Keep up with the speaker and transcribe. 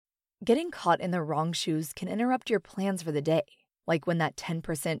Getting caught in the wrong shoes can interrupt your plans for the day, like when that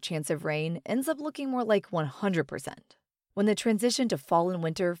 10% chance of rain ends up looking more like 100%. When the transition to fall and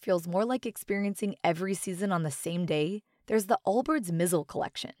winter feels more like experiencing every season on the same day, there's the Allbirds Mizzle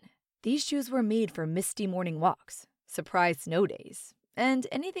collection. These shoes were made for misty morning walks, surprise snow days, and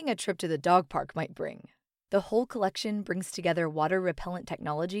anything a trip to the dog park might bring. The whole collection brings together water-repellent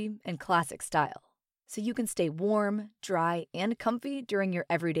technology and classic style, so you can stay warm, dry, and comfy during your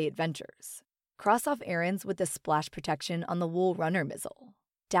everyday adventures. Cross off errands with the splash protection on the Wool Runner Mizzle.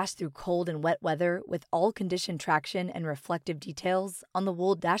 Dash through cold and wet weather with all-condition traction and reflective details on the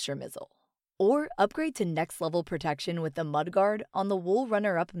Wool Dasher Mizzle. Or upgrade to next-level protection with the Mud Guard on the Wool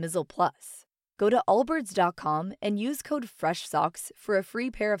Runner-Up Mizzle Plus. Go to allbirds.com and use code FRESHSOCKS for a free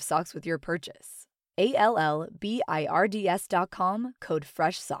pair of socks with your purchase. ALLBIRDS.com, code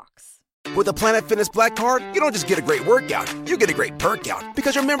FRESHSOCKS. With the Planet Fitness Black Card, you don't just get a great workout, you get a great perk out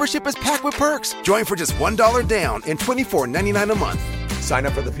because your membership is packed with perks. Join for just $1 down and $24.99 a month. Sign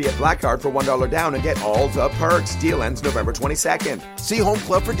up for the Fiat Black Card for $1 down and get all the perks. Deal ends November 22nd. See Home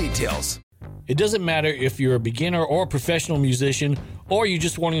Club for details. It doesn't matter if you're a beginner or a professional musician, or you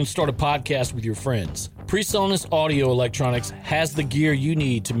just want to start a podcast with your friends. PreSonus Audio Electronics has the gear you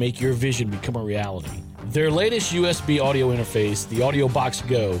need to make your vision become a reality. Their latest USB audio interface, the Audio Box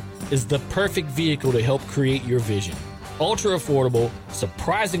Go, is the perfect vehicle to help create your vision. Ultra affordable,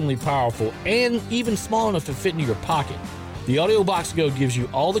 surprisingly powerful, and even small enough to fit into your pocket. The Audio Box Go gives you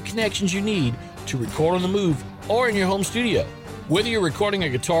all the connections you need to record on the move or in your home studio. Whether you're recording a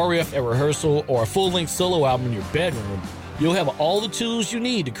guitar riff at rehearsal or a full-length solo album in your bedroom, you'll have all the tools you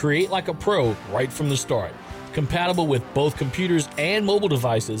need to create like a pro right from the start. Compatible with both computers and mobile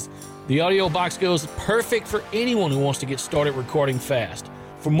devices, the Audio Box Go is perfect for anyone who wants to get started recording fast.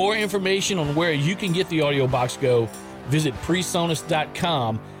 For more information on where you can get the Audio Box Go, visit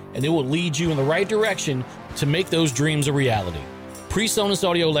presonus.com and it will lead you in the right direction to make those dreams a reality. PreSonus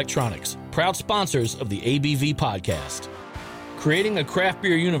Audio Electronics, proud sponsors of the ABV podcast. Creating a craft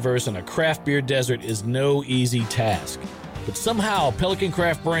beer universe in a craft beer desert is no easy task. But somehow Pelican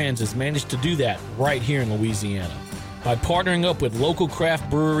Craft Brands has managed to do that right here in Louisiana. By partnering up with local craft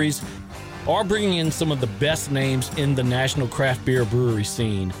breweries or bringing in some of the best names in the national craft beer brewery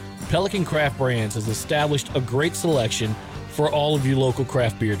scene, Pelican Craft Brands has established a great selection for all of you local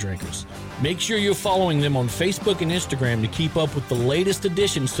craft beer drinkers. Make sure you're following them on Facebook and Instagram to keep up with the latest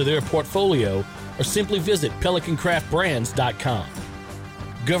additions to their portfolio, or simply visit pelicancraftbrands.com.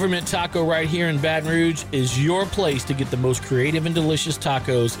 Government Taco right here in Baton Rouge is your place to get the most creative and delicious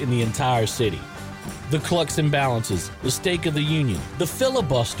tacos in the entire city. The Clucks and Balances, the Steak of the Union, the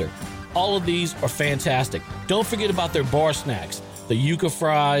Filibuster, all of these are fantastic. Don't forget about their bar snacks, the Yuca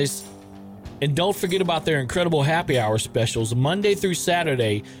fries, and don't forget about their incredible happy hour specials Monday through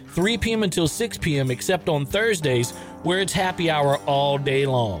Saturday, 3 p.m. until 6 p.m., except on Thursdays, where it's happy hour all day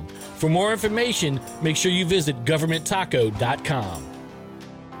long. For more information, make sure you visit governmenttaco.com.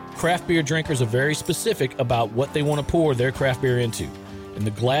 Craft beer drinkers are very specific about what they want to pour their craft beer into, and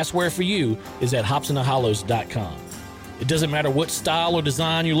the glassware for you is at hopsandthehollows.com. It doesn't matter what style or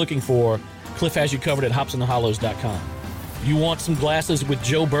design you're looking for, Cliff has you covered at hopsandthehollows.com. You want some glasses with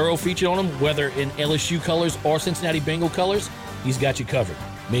Joe Burrow featured on them, whether in LSU colors or Cincinnati Bengal colors? He's got you covered.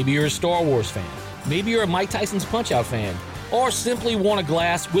 Maybe you're a Star Wars fan. Maybe you're a Mike Tyson's Punch-Out fan. Or simply want a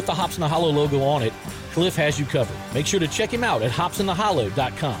glass with the Hops in the Hollow logo on it. Cliff has you covered. Make sure to check him out at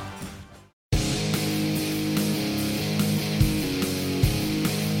hopsandthehollow.com.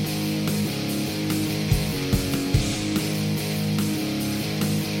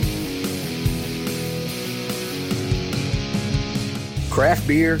 Craft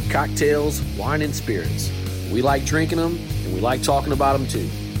beer, cocktails, wine, and spirits. We like drinking them, and we like talking about them too.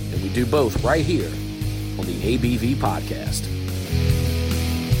 And we do both right here on the ABV podcast.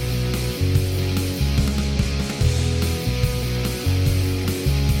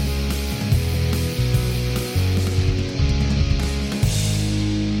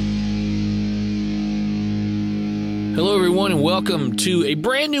 Hello, everyone, and welcome to a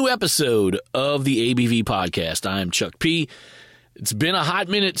brand new episode of the ABV podcast. I'm Chuck P. It's been a hot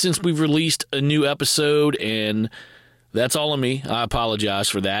minute since we've released a new episode, and that's all on me. I apologize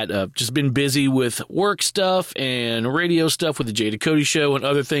for that. I've just been busy with work stuff and radio stuff with the Jay Ducote Show and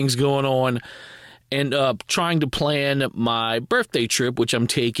other things going on, and trying to plan my birthday trip, which I'm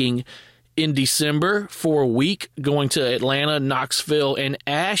taking in December for a week, going to Atlanta, Knoxville, and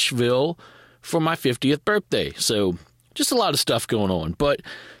Asheville for my 50th birthday. So just a lot of stuff going on, but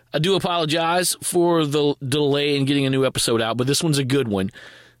I do apologize for the delay in getting a new episode out, but this one's a good one.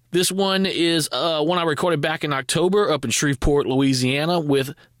 This one is one I recorded back in October up in Shreveport, Louisiana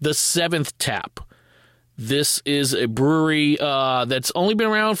with the 7th Tap. This is a brewery that's only been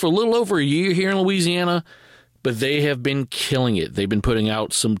around for a little over a year here in Louisiana, but they have been killing it. They've been putting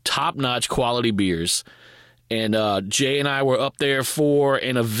out some top-notch quality beers. And Jay and I were up there for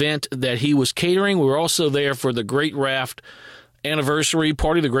an event that he was catering. We were also there for the Great Raft anniversary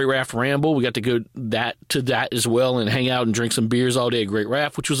party, the Great Raft Ramble. We got to go to that as well and hang out and drink some beers all day at Great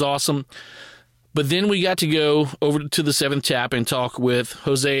Raft, which was awesome. But then we got to go over to the 7th Tap and talk with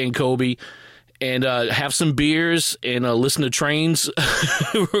Jose and Kobe and have some beers and listen to trains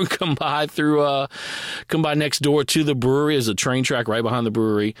come by next door to the brewery. There's a train track right behind the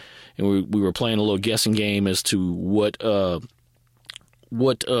brewery, and we were playing a little guessing game as to what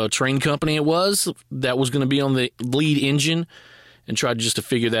train company it was that was going to be on the lead engine, and tried just to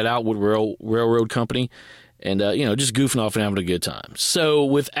figure that out, what railroad company, and just goofing off and having a good time. So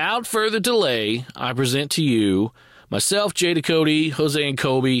without further delay, I present to you myself, Jay Ducote, Jose, and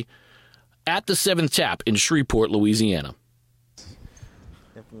Kobe at the 7th Tap in Shreveport, Louisiana.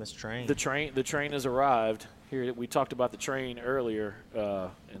 Infamous train. The train has arrived. Here we talked about the train earlier,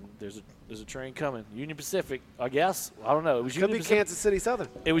 and there's a train coming. Union Pacific, I guess. I don't know. It was Could Union be Pacific. Kansas City Southern.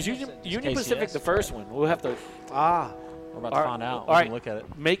 It was Union Pacific, the first one. We'll have to. We're about to find out. All right, look at it.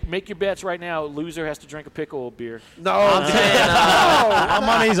 Make your bets right now. Loser has to drink a pickle beer. No, I'm saying my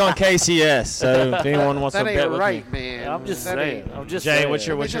money's on KCS. So if anyone wants that to ain't bet right, with me, man. I'm just That saying. ain't- I'm just Jay, saying. what's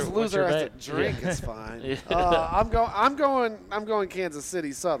your loser has bet? to drink. It's fine. I'm going Kansas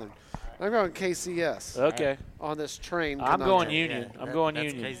City Southern. I'm going KCS Okay. on this train. I'm conundrum. going Union. I'm going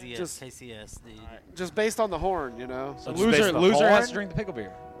that's Union. KCS. Just based on the horn, So just based loser on the has horn? to drink the pickle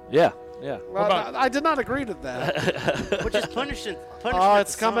beer. Yeah. Well, I did not agree to that. Which is punishment. Oh,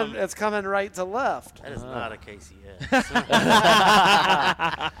 it's coming. It's coming right to left. That is not a KCS.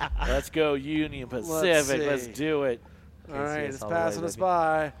 Let's go Union Pacific. Let's see. do it. All right, KCS it's all the way, passing us baby.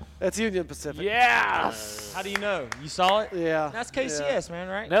 by. It's Union Pacific. Yes. How do you know? You saw it? Yeah. That's KCS, man,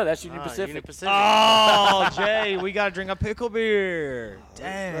 right? No, that's Union Pacific. Union Pacific. Oh, Jay, we got to drink a pickle beer.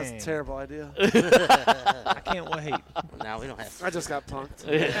 Dang. That's a terrible idea. I can't wait. No, we don't have to. I just got punked.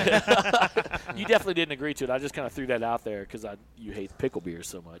 You definitely didn't agree to it. I just kind of threw that out there because you hate pickle beer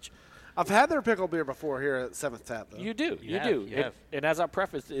so much. I've had their pickle beer before here at 7th Tap, though. You do. You do. have. And as I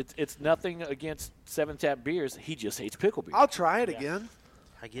prefaced, it's nothing against 7 Tap beers. He just hates pickle beer. I'll try it again.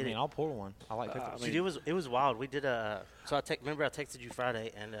 I I get mean, it. I'll pour one. I like pickles. Dude, it was wild. We did so remember I texted you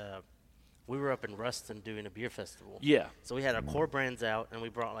Friday, and we were up in Ruston doing a beer festival. Yeah. So we had our core brands out, and we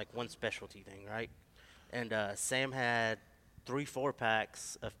brought like one specialty thing, right? And Sam had 3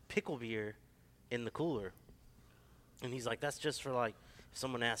 4-packs of pickle beer in the cooler, and he's like, "That's just for like if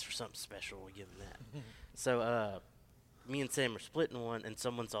someone asks for something special, we give them that." So me and Sam are splitting one, and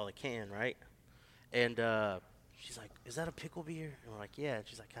someone saw the can, right? And she's like, "Is that a pickle beer?" And we're like, "Yeah." And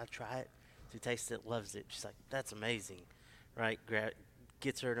she's like, "Can I try it?" She tastes it, loves it. She's like, "That's amazing," right?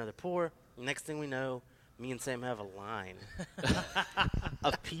 Gets her another pour. Next thing we know, me and Sam have a line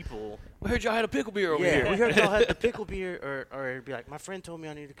of people. We heard y'all had a pickle beer over Yeah, here. we heard y'all had the pickle beer, or it'd be like, "My friend told me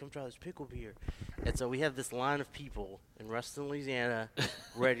I need to come try this pickle beer." And so we have this line of people in Ruston, Louisiana,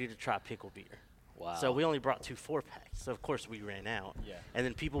 ready to try pickle beer. Wow. So we only brought 2 4-packs. So, of course, we ran out. Yeah. And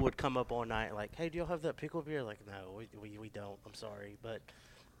then people would come up all night like, "Hey, do y'all have that pickle beer?" Like, "No, we don't. I'm sorry." But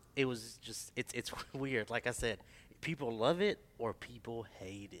it was just, it's weird. Like I said, people love it or people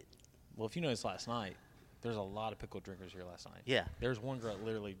hate it. Well, if you noticed last night, there's a lot of pickle drinkers here last night. Yeah. There's one girl that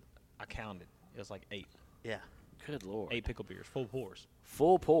literally, I counted. It was like 8. Yeah. Good Lord. 8 pickle beers, full pours.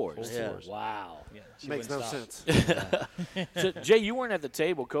 Full pours. Full pours. Wow. Yeah, she Makes no wouldn't stop. sense. So, Jay, you weren't at the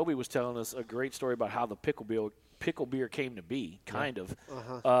table. Kobe was telling us a great story about how the pickle beer came to be, kind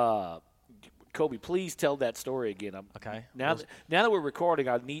of. Kobe, please tell that story again. Okay. Now that we're recording,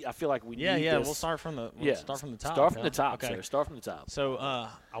 I feel like we Yeah, need yeah. this. We'll start from the start from the top. Start from huh? the top, Okay. sir. Start from the top. So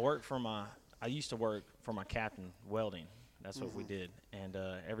I used to work for my captain welding. That's what we did. And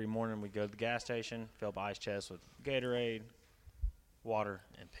every morning we'd go to the gas station, fill up ice chests with Gatorade, water,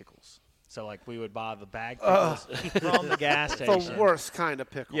 and pickles. So like we would buy the bag pickles from the gas station. The worst kind of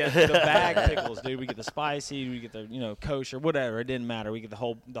pickle. Yeah, the bag pickles, dude. We get the spicy, we get the kosher, whatever. It didn't matter. We get the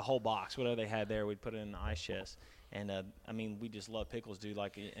whole box, whatever they had there. We'd put it in the ice chest, and I mean, we just love pickles, dude.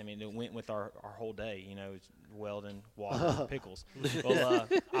 Like, I mean, it went with our whole day. It's welding, water, pickles. Well,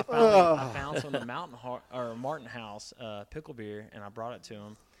 I found some of the Martin House pickle beer, and I brought it to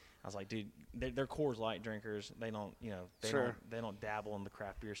him. I was like, dude, they're Coors Light drinkers. They don't, they don't dabble in the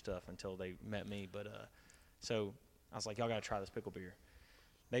craft beer stuff until they met me. But so I was like, y'all got to try this pickle beer.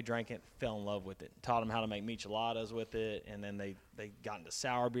 They drank it, fell in love with it. Taught them how to make micheladas with it, and then they got into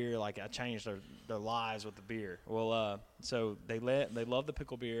sour beer. Like, I changed their lives with the beer. Well, so they love the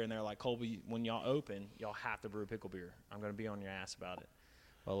pickle beer, and they're like, Colby, when y'all open, y'all have to brew pickle beer. I'm going to be on your ass about it.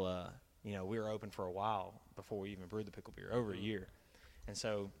 Well, you know, we were open for a while before we even brewed the pickle beer, over a year. And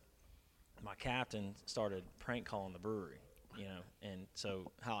so my captain started prank calling the brewery, you know. And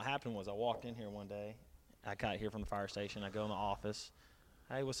so how it happened was I walked in here one day. I got here from the fire station. I go in the office.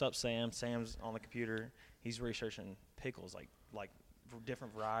 Hey, what's up, Sam? Sam's on the computer. He's researching pickles, like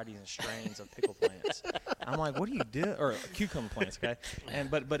different varieties and strains of pickle plants. I'm like, what do you do? Or cucumber plants, okay?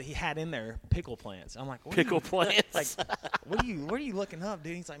 And but he had in there pickle plants. I'm like, Pickle plants? Like, what are you looking up,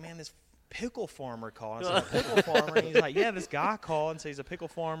 dude? He's like, man, this pickle farmer called. I said, pickle farmer? And he's like, yeah, this guy called and said he's a pickle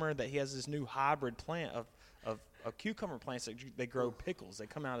farmer, that he has this new hybrid plant of cucumber plants that they grow pickles. They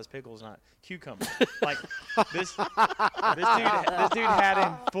come out as pickles, not cucumbers. Like, this dude had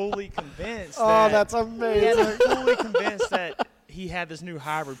him fully convinced. Oh, that's amazing. He had him fully convinced that he had this new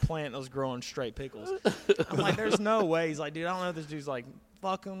hybrid plant that was growing straight pickles. I'm like, there's no way. He's like, dude, I don't know if this dude's like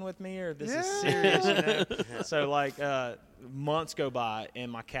fucking with me or this is serious. You know? So like months go by,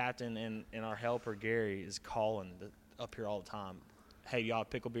 and my captain and our helper Gary is calling up here all the time. Hey, y'all have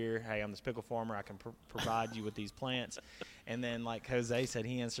pickle beer? Hey, I'm this pickle farmer. I can provide you with these plants. And then, like Jose said,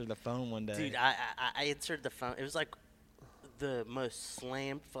 he answered the phone one day. Dude, I answered the phone. It was like the most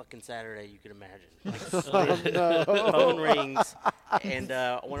slammed fucking Saturday you could imagine. Like, phone rings, and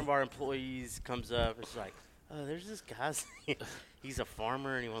one of our employees comes up. It's like, oh, there's this guy. He's a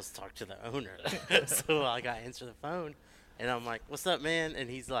farmer, and he wants to talk to the owner. So I got to answer the phone, and I'm like, what's up, man? And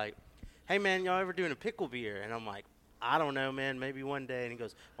he's like, hey, man, y'all ever doing a pickle beer? And I'm like, I don't know, man, maybe one day. And he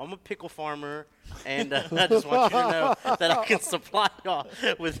goes, well, I'm a pickle farmer, and I just want you to know that I can supply y'all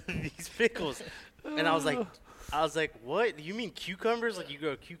with these pickles. And I was like, what? You mean cucumbers? Like, you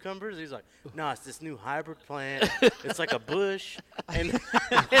grow cucumbers? He's like, no, it's this new hybrid plant. It's like a bush, and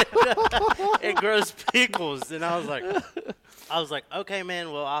it grows pickles. And I was like, okay,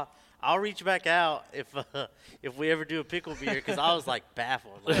 man, well, I'll reach back out if we ever do a pickle beer, because I was like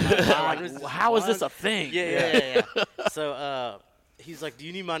baffled. Like, how is this a thing? Yeah. So he's like, do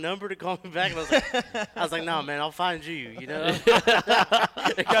you need my number to call me back? And I was like, no, man, I'll find you. You know,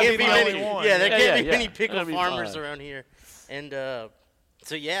 there can't be many pickle farmers around here. And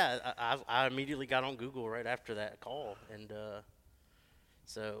so yeah, I immediately got on Google right after that call, and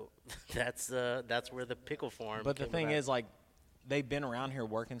so that's where the pickle farm. But the thing about. is, like, they've been around here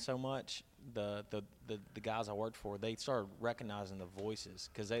working so much. The guys I worked for, they started recognizing the voices,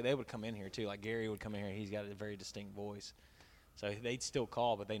 because they would come in here too. Like, Gary would come in here, he's got a very distinct voice, so they'd still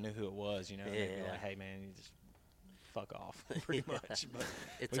call, but they knew who it was. You know, they'd be like, hey man, you just fuck off, pretty much. But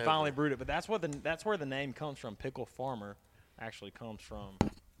we finally brewed it. But that's where the name comes from. Pickle farmer actually comes from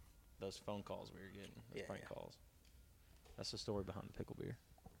those phone calls we were getting, those prank calls. That's the story behind the pickle beer.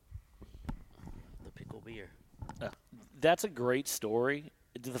 The pickle beer. That's a great story.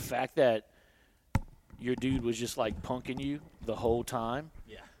 The fact that your dude was just like punking you the whole time,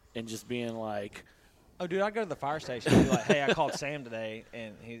 and just being like, "Oh, dude, I go to the fire station and be like, hey, I called Sam today,"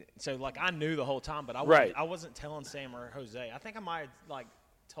 and like I knew the whole time, but I wasn't telling Sam or Jose. I think I might have like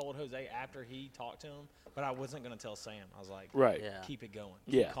told Jose after he talked to him, but I wasn't gonna tell Sam. I was like, keep it going,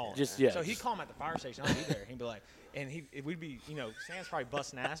 keep calling. So he'd call him at the fire station. I'd be there. He'd be like. And we'd be, you know, Sam's probably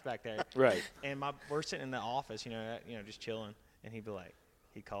busting ass back there. Right. And we're sitting in the office, you know, just chilling. And he'd be like,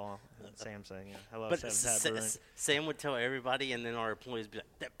 he'd call him. And Sam saying, hello, Brewing. Sam would tell everybody, and then our employees would be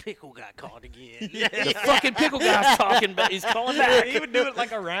like, that pickle got caught again. The fucking pickle guy's talking, but he's calling back. He would do it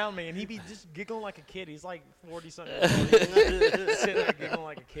like around me, and he'd be just giggling like a kid. He's like 40-something. Sitting there giggling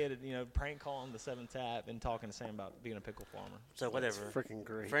like a kid, you know, prank calling the 7th Tap and talking to Sam about being a pickle farmer. So whatever. That's freaking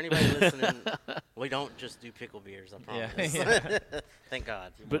great. For anybody listening, we don't just do pickle beers, I promise. Yeah. Thank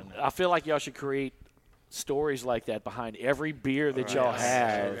God. But I feel like y'all should create stories like that behind every beer that y'all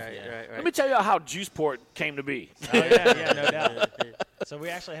have. Right. Let me tell y'all how Juiceport came to be. Oh, yeah, no doubt. So we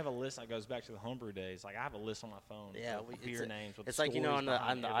actually have a list that goes back to the homebrew days. Like, I have a list on my phone. Yeah, beer names. With it's like, you know, on the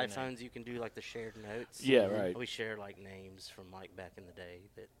name. iPhones you can do like the shared notes. Yeah, right. We share like names from like back in the day.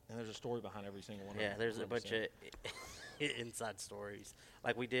 And there's a story behiund every single one. Yeah, there's a bunch of inside stories.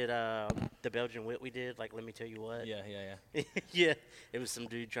 Like we did the Belgian wit. We did like, let me tell you what. Yeah. Yeah, it was some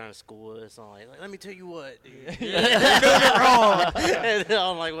dude trying to school us on like let me tell you what, dude. You're doing it wrong. And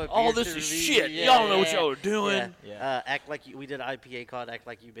I'm like, what? All this is shit. Y'all don't know what y'all are doing. Yeah. Act like we did an IPA called Act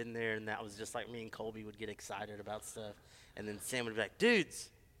Like You've Been There, and that was just like me and Colby would get excited about stuff, and then Sam would be like, dudes,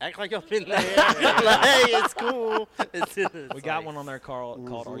 act like y'all been there. Like, hey, it's cool. We got one on there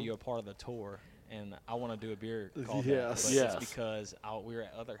called "Are You a Part of the Tour?" and I want to do a beer called Yes. that. But Yes. it's because we were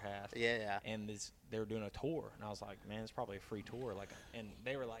at Other Half. Yeah. And they were doing a tour, and I was like, man, it's probably a free tour. Like, and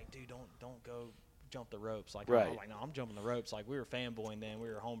they were like, dude, don't go jump the ropes. Like, Right. I'm like, no, I'm jumping the ropes. Like, we were fanboying then. We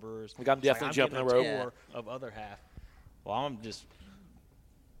were homebrewers. Like, I'm definitely jumping the rope. Tour of Other Half. Well, I'm just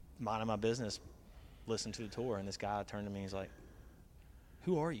minding my business, listening to the tour, and this guy turned to me. He's like,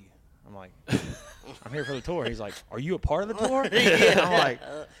 "Who are you?" I'm like, "I'm here for the tour." He's like, "Are you a part of the tour?" I'm like,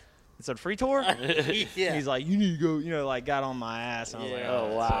 "It's a free tour?" Yeah. He's like, "You need to go," like got on my ass. And I was like,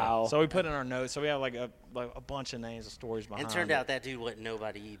 Oh, wow. So we put in our notes. So we have like a bunch of names and stories behind. And turned it. out that dude wasn't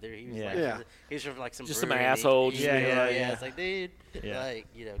nobody either. He was Yeah. like, Yeah. he was from like some Just some brewery. asshole, just Yeah, being yeah, like- yeah. It's like, dude, Yeah.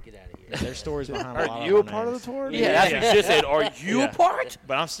 like, get out of here. Yeah, there's stories behind. a lot Are you a of our part of names. the tour? Yeah, that's what you just said. Are you Yeah. a part?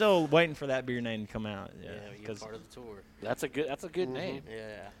 But I'm still waiting for that beer name to come out. Yeah, you're 'cause- part of the tour. That's a good name.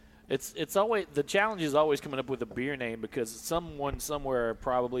 Yeah. It's always the challenge is always coming up with a beer name because someone somewhere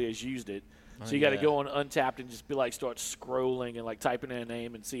probably has used it. So you got to yeah. go on Untapped and just be like start scrolling and like typing in a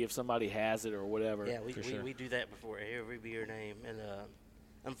name and see if somebody has it or whatever. Yeah, we sure. do that before every beer name, and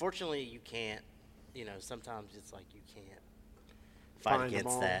unfortunately you can't. Sometimes it's like you can't fight Find 'em against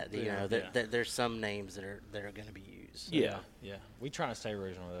all. that. Yeah. There's some names that are going to be used. Yeah. Yeah, we try to stay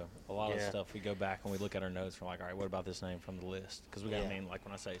original though. A lot of Yeah. stuff we go back and we look at our notes. We're like, all right, what about this name from the list? Because we got Yeah. to mean like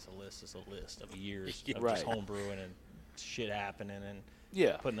when I say it's a list of years of Right. just home brewing and shit happening and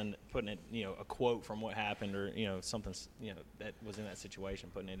Yeah. putting it a quote from what happened or something that was in that situation,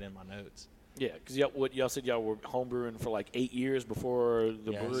 putting it in my notes. Yeah, because y'all said y'all were homebrewing for like 8 years before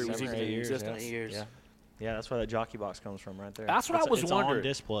the brewery was 7 even or 8 in years, existence. 8 years. Yeah, that's where that jockey box comes from right there. That's what I was it's wondering. on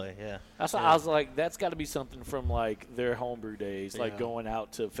display. Yeah, That's why I was like, that's got to be something from like their homebrew days, like Yeah. going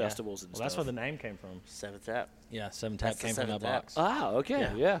out to festivals and well, stuff. that's where the name came from. 7th Tap. Yeah, 7 Tap That's the came from 7 that Tap. box. Ah,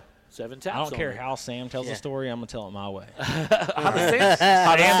 okay, yeah. 7 taps. I don't care on it. how Sam tells Yeah. the story. I'm gonna tell it my way. How does Sam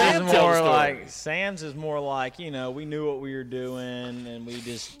Sam's is tell the more story? like Sam's is more like we knew what we were doing and we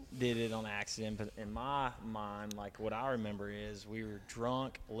just did it on accident. But in my mind, like what I remember is we were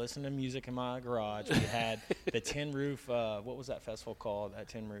drunk, listening to music in my garage. We had the Tin Roof. What was that festival called? That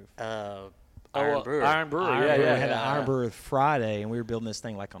Tin Roof. Iron Brewer. Iron Brewer, Iron yeah, Brewer. yeah. We had an Iron Brewer Friday, and we were building this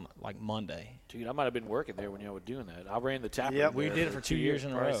thing like on Monday. Dude, I might have been working there when y'all were doing that. I ran the tap Yep. room We there did it for 2 years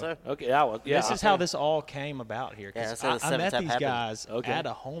in a row. Probably so. Okay, that was yeah. This is how this all came about here. 'Cause Yeah, that's how the I 7 met Tap these happened. guys Okay. at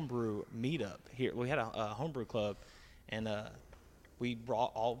a homebrew meetup here. We had a homebrew club, and we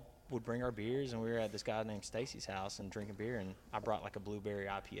would bring our beers, and we were at this guy named Stacy's house and drinking beer. And I brought like a blueberry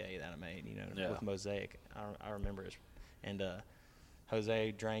IPA that I made, Yeah. with Mosaic. I remember it. And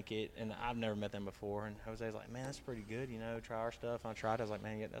Jose drank it, and I've never met them before. And Jose's like, "Man, that's pretty good. Try our stuff." And I tried it. I was like,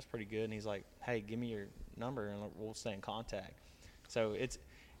 "Man, yeah, that's pretty good." And he's like, "Hey, give me your number, and we'll stay in contact." So it's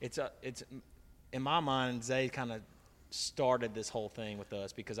in my mind, Zay kind of started this whole thing with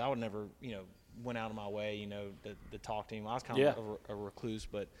us because I would never, went out of my way, to talk to him. I was kind of a recluse,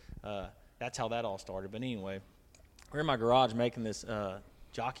 but that's how that all started. But anyway, we're in my garage making this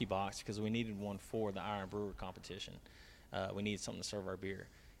jockey box because we needed one for the Iron Brewer competition. We needed something to serve our beer.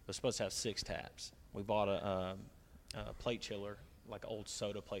 It was supposed to have 6 taps. We bought a plate chiller, like an old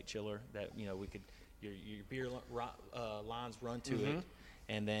soda plate chiller that we could your beer lines run to it,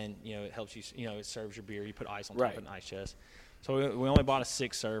 and then it helps you. It serves your beer. You put ice on top Right. of an ice chest. So we only bought a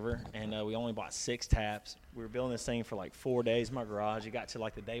 6 server, and we only bought 6 taps. We were building this thing for like 4 days in my garage. It got to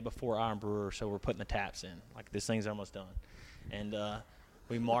like the day before Iron Brewer, so we're putting the taps in. Like this thing's almost done, and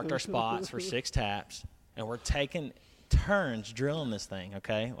we marked our spots for 6 taps, and we're taking turns drilling this thing,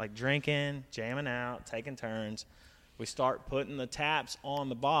 okay? Like drinking, jamming out, taking turns. We start putting the taps on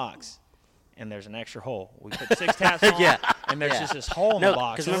the box, and there's an extra hole. We put 6 taps on, and there's just this hole in the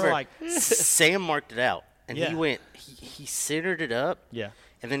box. because And we're remember, like, Sam marked it out, and Yeah. he went. He centered it up. yeah.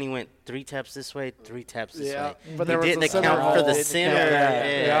 And then he went 3 taps this way, 3 taps this Yeah, way. but there he was didn't a center account for the hole. center.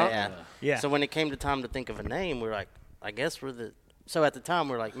 Yeah. Yeah. So when it came to time to think of a name, we were like, I guess we're the. So at the time,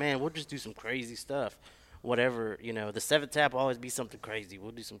 we're like, man, we'll just do some crazy stuff. Whatever, the 7th tap will always be something crazy.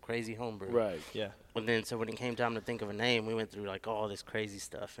 We'll do some crazy homebrew. Right. Yeah. And then, so when it came time to think of a name, we went through like all this crazy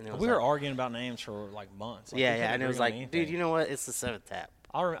stuff. And it was We were like, arguing about names for like months. Like, we yeah, couldn't and it agree was on like, anything. dude, you know what? It's the 7th tap.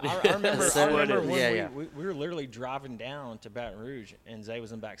 I remember, So I remember what it when is. Yeah. we were literally driving down to Baton Rouge, and Zay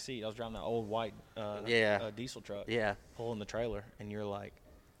was in the back seat. I was driving that old white diesel truck, Yeah. pulling the trailer, and you're like,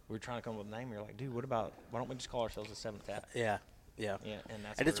 we were trying to come up with a name. You're like, dude, why don't we just call ourselves the 7th Tap? Yeah. Yeah, and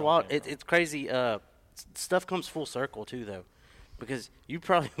that's And where it's it all wild. came from. It's crazy. Stuff comes full circle too, though, because you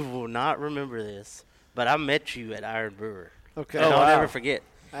probably will not remember this, but I met you at Iron Brewer. Okay. And Oh, I'll wow. never forget.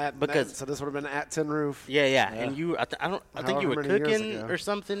 Because so this would have been at Tin Roof. Yeah. And you, I think you were However many years cooking ago. or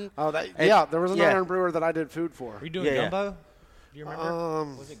something. Oh, And- yeah. There was an yeah. Iron Brewer that I did food for. Were you doing Yeah. gumbo? Do you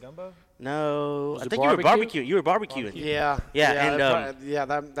remember? Was it gumbo? No, Was I it think barbecue? you were barbecuing. Yeah.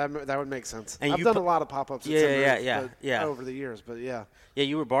 That would make sense. And I've done a lot of pop-ups at Tin Roof, yeah. over the years, but yeah. Yeah,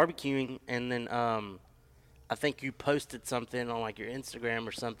 you were barbecuing, and then I think you posted something on like your Instagram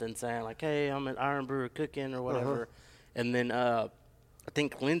or something saying like, "Hey, I'm at Iron Brewer cooking" or whatever. And then I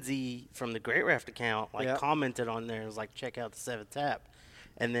think Lindsay from the Great Raft account commented on there. It was like, "Check out the 7th Tap."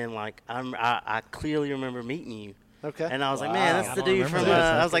 And then like I clearly remember meeting you. Okay. And I was like, man, that's the dude from.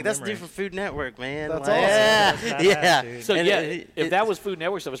 I was like, that's the dude from Food Network, man. That's awesome. Yeah. So if that was Food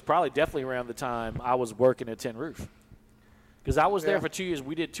Network stuff, it was probably definitely around the time I was working at Tin Roof. Because I was there for 2 years.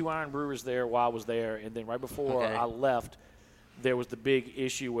 We did 2 Iron Brewers there while I was there, and then right before I left, there was the big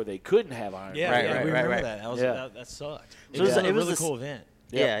issue where they couldn't have Iron. Yeah, right, we remember right. that. That sucked. So it was a a cool event.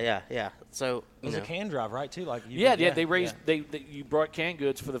 Yeah. So it was a can drive, right? Too, like they raised. You brought canned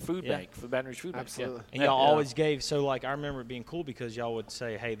goods for the food bank, for the Baton Rouge Food Bank. Absolutely. And y'all always gave. So like I remember it being cool because y'all would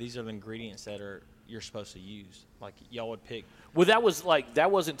say, "Hey, these are the ingredients that you're supposed to use." Like y'all would pick. Well, that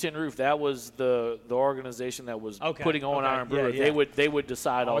wasn't Tin Roof. That was the organization that was putting on Iron Brewer. Yeah. They would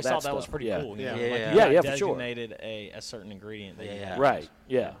decide all that stuff. I thought that was pretty cool. Yeah. For sure. Designated a certain ingredient. Right.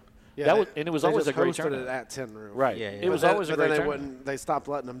 Yeah. Yeah, that was, and it was always a great hosted turnout. it at Tin Roof. Right. It was always a great turnout. They stopped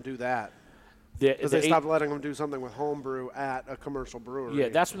letting them do that. They stopped letting them do something with homebrew at a commercial brewery. Yeah,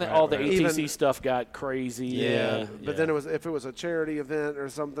 that's when all the ATC stuff got crazy. Yeah, but then if it was a charity event or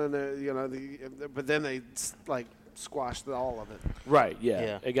something, but then they squashed all of it. Right.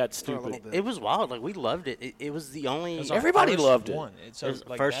 Yeah. It got stupid. It was wild. Like we loved it. It was the only. Everybody loved it. So, it was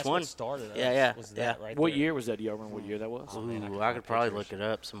like, first that's one. What started. Was that right What there. year was that? Do y'all remember what year that was? I could probably look it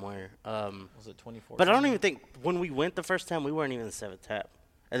up somewhere. Was it 2014? But I don't even think when we went the first time we weren't even the 7th Tap,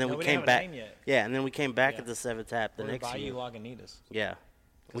 and then we came back. Yeah, and then we came back at the 7th Tap the next year. Lagunitas. Yeah,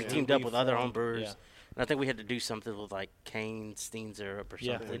 we teamed up with other home brewers. Yeah. And I think we had to do something with like cane Steen syrup or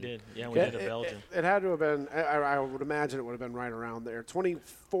something. Yeah, we did. Yeah, we did a Belgian. It had to have been. I would imagine it would have been right around there.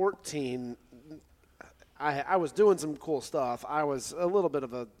 2014. I was doing some cool stuff. I was a little bit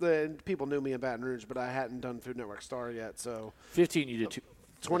of people knew me in Baton Rouge, but I hadn't done Food Network Star yet. So 15, you did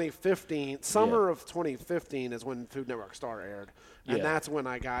 2015, summer of 2015 is when Food Network Star aired, and that's when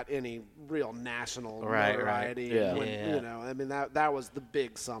I got any real national notoriety. Right. That was the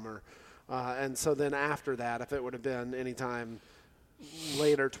big summer. And so then after that, if it would have been any time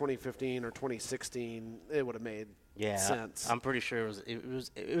later 2015 or 2016, it would have made sense. I'm pretty sure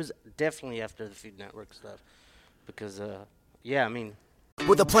it was definitely after the Food Network stuff because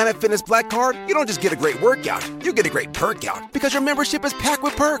With the Planet Fitness Black Card, you don't just get a great workout, you get a great perk out because your membership is packed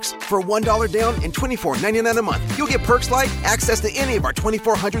with perks. For $1 down and $24.99 a month, you'll get perks like access to any of our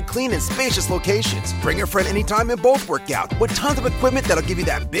 2,400 clean and spacious locations. Bring a friend anytime and both work out with tons of equipment that'll give you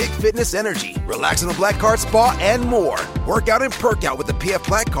that big fitness energy. Relax in the Black Card spa and more. Work out and perk out with the PF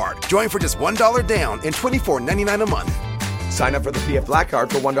Black Card. Join for just $1 down and $24.99 a month. Sign up for the PF Black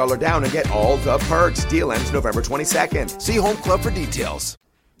Card for $1 down and get all the perks. Deal ends November 22nd. See Home Club for details.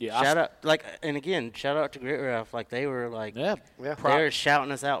 Yeah, shout out to Great Raft. Like they were like, they were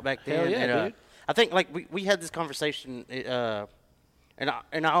shouting us out back then. Hell yeah, dude. I think like we had this conversation, and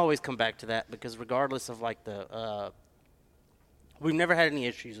I always come back to that because regardless of like we've never had any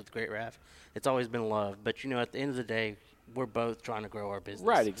issues with Great Raft. It's always been love. But at the end of the day, we're both trying to grow our business.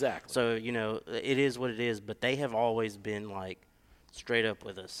 Right, exactly. So, it is what it is, but they have always been, like, straight up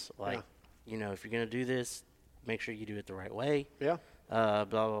with us. Like, if you're going to do this, make sure you do it the right way. Yeah. Blah,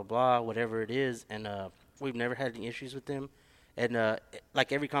 blah, blah, whatever it is. And we've never had any issues with them. And,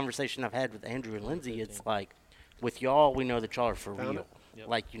 like, every conversation I've had with Andrew and Lindsay, it's like, with y'all, we know that y'all are for real. Yep.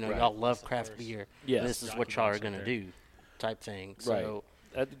 Like, y'all love craft beer. Yes. And this is what y'all are going to do type thing. So,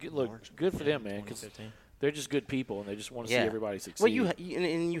 look, good for them, man, because they're just good people, and they just want to see everybody succeed. Well,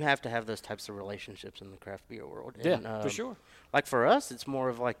 you have to have those types of relationships in the craft beer world. And, for sure. Like for us, it's more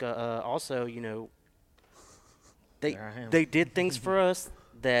of like also, they did things for us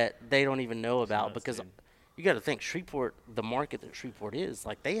that they don't even know about because you got to think Shreveport, the market that Shreveport is,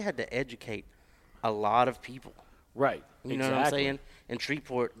 like they had to educate a lot of people. Right. You know what I'm saying? In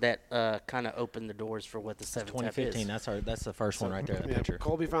Shreveport, that kind of opened the doors for what the 7th Tap is. 2015. That's the first one right there. The picture.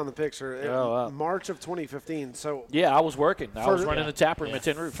 Colby found the picture. March of 2015. So I was working. I was running the tap room at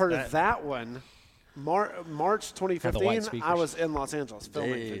Tin Roof. For that one, March 2015, I was in Los Angeles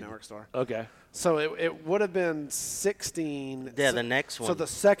filming Food Network Star. Okay. So it would have been 16. Yeah, the next one. So the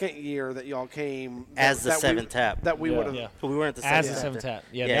second year that y'all came as the 7th Tap. That we would have. Yeah. We weren't the 7th as the 7th Tap.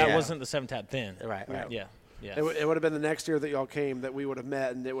 Yeah, that wasn't the 7th Tap then. Right. Yeah. Yeah. It would have been the next year that y'all came that we would have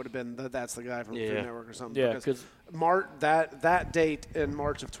met, and it would have been that's the guy from Food Network or something. Yeah, because that date in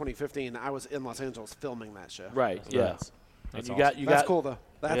March of 2015, I was in Los Angeles filming that show. Right. Yeah. And That's cool though.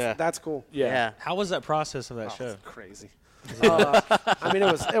 That's cool. Yeah. How was that process of that show? It's crazy. I mean,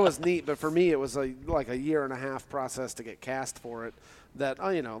 it was neat, but for me, it was like a year and a half process to get cast for it. That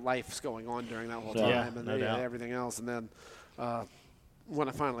life's going on during that whole time, and everything else. And then when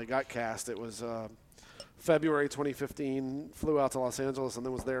I finally got cast, it was February 2015. Flew out to Los Angeles and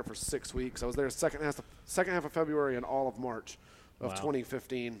then was there for 6 weeks. I was there second half of February and all of March of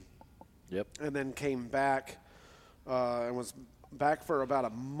 2015. Yep. And then came back and was back for about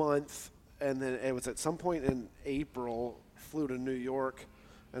a month, and then it was at some point in April. Flew to New York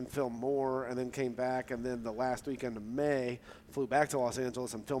and filmed more, and then came back, and then the last weekend of May flew back to Los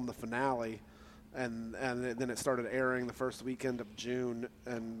Angeles and filmed the finale, and then it started airing the first weekend of June,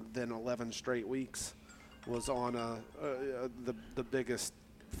 and then 11 straight weeks was on the biggest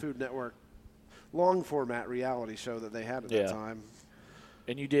Food Network long format reality show that they had at the time.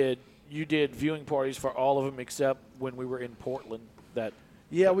 And you did viewing parties for all of them except when we were in Portland.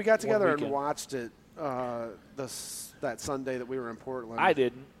 We got together and watched it that Sunday that we were in Portland. I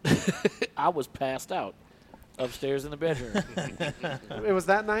didn't. I was passed out upstairs in the bedroom. It was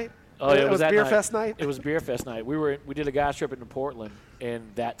that night? Oh, yeah, it was that Beer Fest night? It was Beer Fest night. We did a guys trip into Portland, and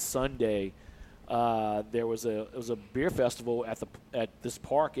that Sunday there was a beer festival at this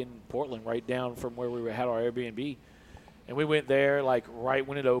park in Portland, right down from where we had our Airbnb. And we went there like right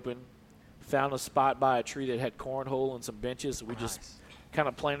when it opened, found a spot by a tree that had cornhole and some benches. So we just kind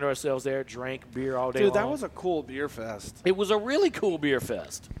of planted ourselves there, drank beer all day long. Dude, that was a cool beer fest. It was a really cool beer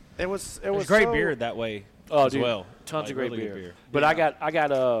fest. It was great beer that way as well. Tons of great really beer. But I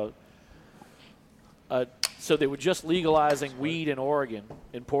got so they were just legalizing weed in Oregon,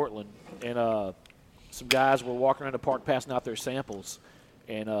 in Portland, and some guys were walking around the park passing out their samples,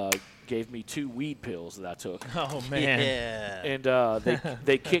 and gave me 2 weed pills that I took. Oh man! Yeah. And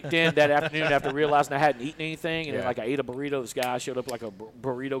they kicked in that afternoon after realizing I hadn't eaten anything, and then, I ate a burrito. This guy showed up like a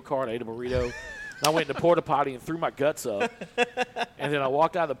burrito cart. I ate a burrito. And I went in the porta potty and threw my guts up. And then I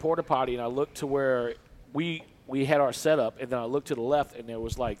walked out of the porta potty and I looked to where we had our setup, and then I looked to the left and there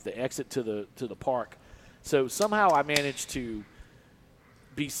was like the exit to the park. So somehow I managed to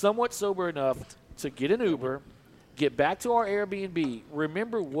be somewhat sober enough to get an Uber, get back to our Airbnb,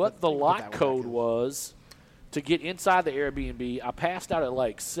 remember what the lock code was to get inside the Airbnb. I passed out at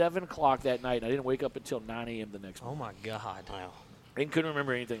like 7 o'clock that night, and I didn't wake up until 9 a.m. the next morning. Oh, my God. Wow. And couldn't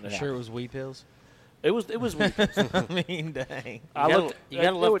remember anything. Sure it was weed pills? It was weed pills. I mean, dang. You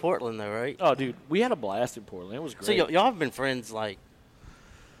gotta love Portland, though, right? Oh, dude, we had a blast in Portland. It was great. So y'all have been friends, like,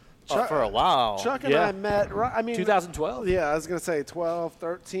 for a while. Chuck and I met, 2012? Yeah, I was going to say 12,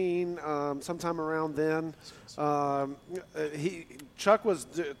 13, sometime around then. Chuck was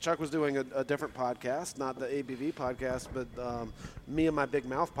doing a different podcast, not the ABV podcast, but Me and My Big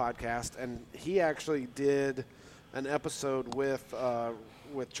Mouth podcast, and he actually did an episode with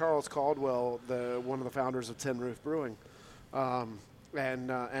Charles Caldwell, one of the founders of Tin Roof Brewing,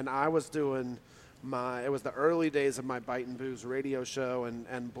 and I was doing it was the early days of my Bite and Booze radio show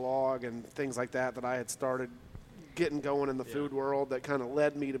and blog and things like that I had started getting going in the food world that kind of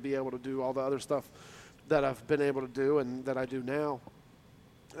led me to be able to do all the other stuff that I've been able to do and that I do now.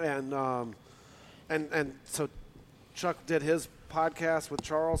 And so Chuck did his podcast with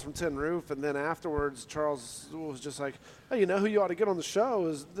Charles from Tin Roof, and then afterwards Charles was just like, hey, you know who you ought to get on the show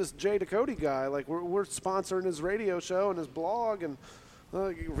is this Jay Ducote guy. Like we're sponsoring his radio show and his blog, and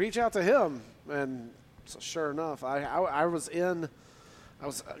reach out to him. And so sure enough, I was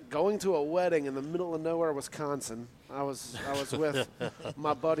going to a wedding in the middle of nowhere, Wisconsin. I was with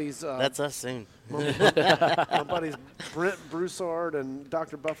my buddies. That's us soon. My buddies Brent Broussard and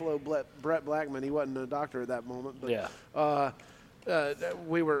Dr. Buffalo Brett Blackman. He wasn't a doctor at that moment, but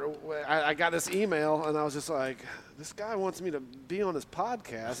I got this email, and I was just like, this guy wants me to be on his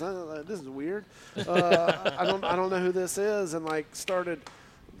podcast. This is weird. I don't know who this is, and like started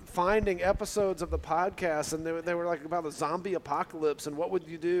finding episodes of the podcast, and they were like about the zombie apocalypse and what would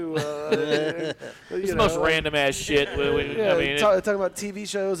you do? It's the most random ass shit. Talking about TV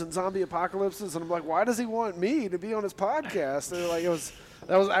shows and zombie apocalypses, and I'm like, why does he want me to be on his podcast? And like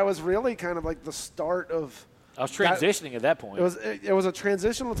I was really kind of like the start of. I was transitioning at that point. It was a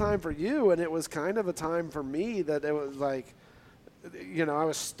transitional time for you, and it was kind of a time for me that it was like, I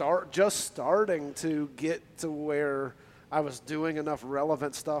was just starting to get to where I was doing enough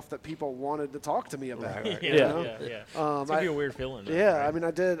relevant stuff that people wanted to talk to me about. Right. Yeah. It's gonna be a weird feeling. Yeah, right? I mean,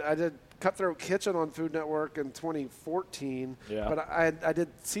 I did Cutthroat Kitchen on Food Network in 2014. Yeah. But I did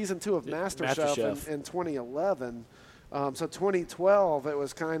season 2 of MasterChef in 2011. So 2012, it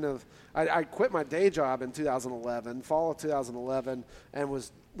was kind of I quit my day job in 2011, fall of 2011, and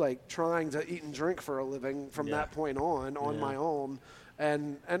was like trying to eat and drink for a living from that point on my own.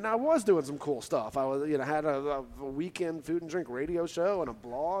 And I was doing some cool stuff. I was, had a weekend food and drink radio show and a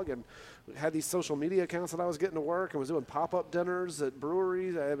blog, and had these social media accounts that I was getting to work, and was doing pop-up dinners at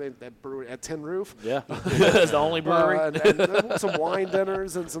breweries. At Tin Roof. Yeah, that's the only brewery. And some wine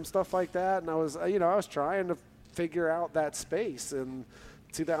dinners and some stuff like that. And I was, I was trying to figure out that space in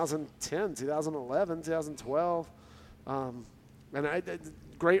 2010, 2011, 2012. And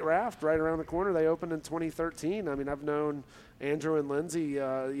Great Raft right around the corner. They opened in 2013. I mean, I've known Andrew and Lindsay,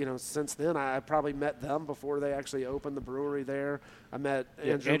 since then. I probably met them before they actually opened the brewery there. I met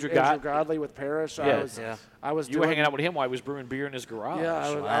Andrew Godley with Parrish. I was. You were hanging out with him while he was brewing beer in his garage. Yeah,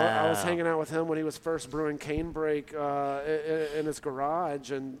 I was hanging out with him when he was first brewing Cane Break in his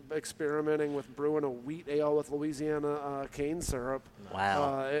garage and experimenting with brewing a wheat ale with Louisiana cane syrup.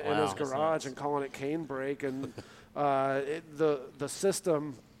 Wow. In his garage and calling it Cane Break. And the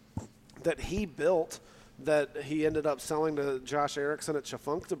system that he built, that he ended up selling to Josh Erickson at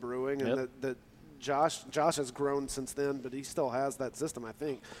Chafunkta Brewing, and that Josh has grown since then, but he still has that system. I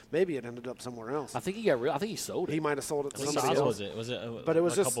think maybe it ended up somewhere else. I think he sold it. He might have sold it to What somebody size else. was it? But it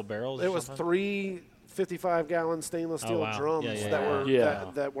was a just couple barrels. It was 3 55-gallon stainless steel drums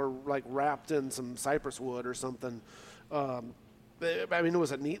that were like wrapped in some cypress wood or something. I mean, it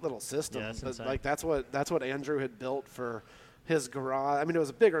was a neat little system. Yeah, but like that's what Andrew had built for his garage. I mean, it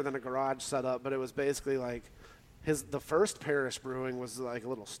was bigger than a garage setup, but it was basically like the first Parrish Brewing was like a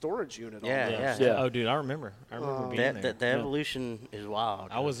little storage unit. Yeah. Oh, dude, I remember being there. The evolution is wild.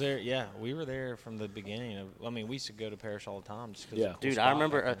 I was there. Yeah, we were there from the beginning. We used to go to Parrish all the time just because. Dude, I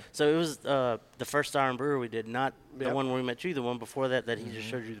remember. So it was the first Iron Brewer we did, not the one where we met you. The one before that he just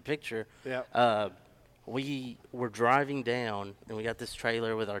showed you the picture. Yeah. We were driving down, and we got this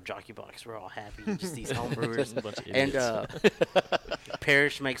trailer with our jockey box. We're all happy, just these home brewers. And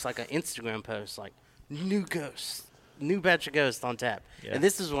Parrish makes like an Instagram post, like, new batch of Ghost on tap. Yeah. And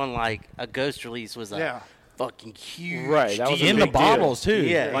this is when, like, a Ghost release was fucking huge. Right. That was in the bottles, too.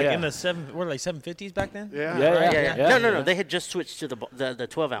 Yeah. Like in the 750s back then? Yeah. No. They had just switched to the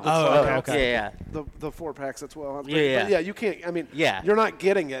 12-ounce. Oh, okay. Yeah. The 4-packs of 12 ounce. Yeah. But yeah, you can't. I mean, you're not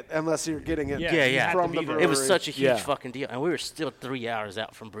getting it unless you're getting it from the brewery. It was such a huge fucking deal. And we were still 3 hours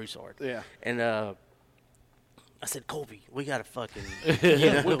out from Broussard. Yeah. And I said, Colby, we gotta fucking, we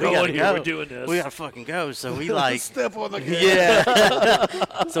gotta go. We're doing this. We gotta fucking go. So we like step on the gas.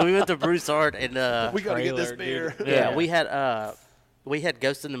 Yeah. So we went to Broussard and we gotta get this beer. Yeah, we had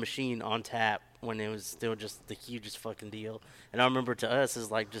Ghost in the Machine on tap when it was still just the hugest fucking deal. And I remember to us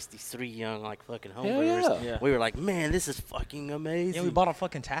as like just these 3 young like fucking homebrewers. Yeah. We were like, man, this is fucking amazing. Yeah, we bought a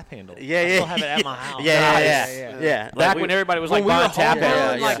fucking tap handle. Yeah. I still have it at my house. Yeah. Back when everybody was like buying tap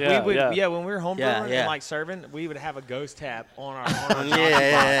handles. When we were homebrewing and like serving, we would have a Ghost tap on our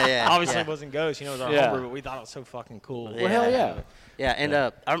yeah. Obviously, it wasn't Ghost, it was our homebrew, but we thought it was so fucking cool. Well, hell yeah. Yeah,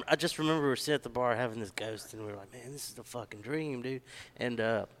 and I just remember we were sitting at the bar having this Ghost, and we were like, man, this is the fucking dream, dude. And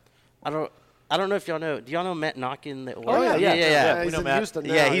I don't know if y'all know. Do y'all know Matt Knockin? Yeah. We know in Matt. Houston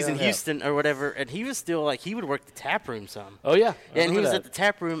now. Yeah, he's in Houston or whatever, and he was still like he would work the tap room some. Oh yeah. And he was at the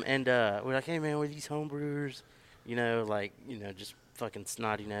tap room, and we're like, hey man, we're these homebrewers, just fucking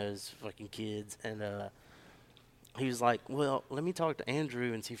snotty nosed fucking kids, and he was like, well, let me talk to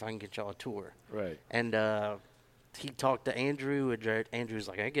Andrew and see if I can get y'all a tour. Right. And he talked to Andrew, and Andrew's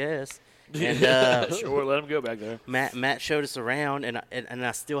like, I guess. And sure, let him go back there. Matt showed us around, and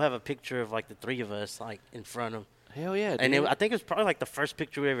I still have a picture of like the 3 of us like in front of. Hell yeah, dude. And I think it was probably like the first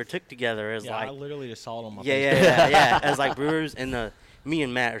picture we ever took together. I literally just saw it on my Facebook. Yeah. As like brewers, and me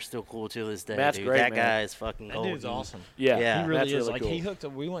and Matt are still cool to this day. Matt's dude. great, that man. guy is fucking That gold. dude's awesome. Yeah. He really is. really Like cool. he hooked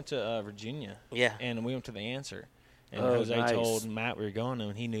up. We went to Virginia. Yeah. And we went to the Answer, and Oh, Jose nice. told Matt we were going,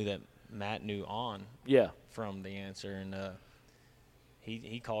 and he knew that Matt knew On. Yeah. From the Answer, and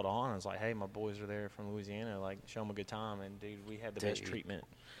he called On. I was like, hey, my boys are there from Louisiana. Like, show them a good time. And dude, we had the best treatment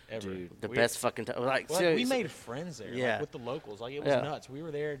ever. Dude, the best fucking time. Like, we made friends there. Yeah. Like, with the locals. Like, it was nuts. We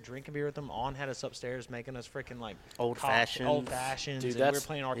were there drinking beer with them. On had us upstairs making us freaking like old fashions. Dude, and we were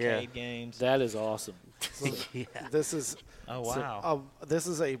playing arcade games. That is awesome. This is this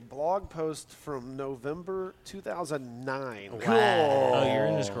is a blog post from November 2009. Wow. Oh, you're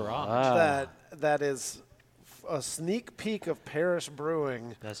in this garage. Wow. That is a sneak peek of Parrish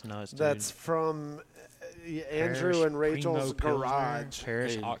Brewing. That's nuts, dude. That's from Andrew Parrish and Rachel's Primo garage. Pilsner,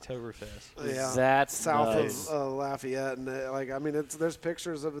 Parish Oktoberfest. Yeah, That's south nice. of Lafayette, and there's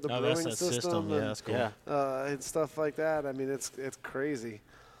pictures of the brewing that's that system. Yeah, and, that's cool. and stuff like that. I mean, it's crazy.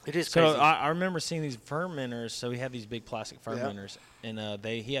 It is So crazy. I remember seeing these fermenters. So we had these big plastic fermenters, and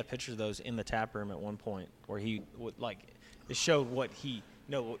he had pictures of those in the tap room at one point, where he would like it showed what he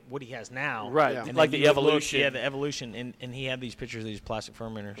what he has now. Right, Yeah. And like then the evolution. Yeah, the evolution. And he had these pictures of these plastic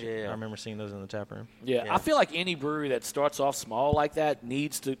fermenters. Yeah. I remember seeing those in the tap room. Yeah, I feel like any brewery that starts off small like that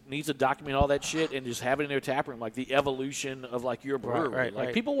needs to document all that shit and just have it in their tap room, like the evolution of like your brewery.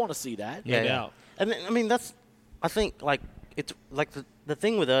 right. People want to see that. No doubt. And I mean, I think like it's like the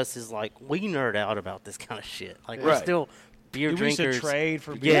thing with us is like we nerd out about this kind of shit. Like we're still beer Dude, we used drinkers. to trade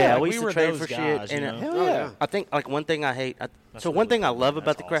for beer. Yeah, Like, we used to were trade those for guys, shit. you And know? Oh, yeah. I think like one thing I hate. One really thing I cool, love man.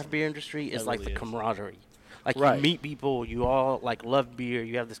 about the That's craft awesome. beer industry is That like really the is. camaraderie. Like Right. you meet people, you all like love beer.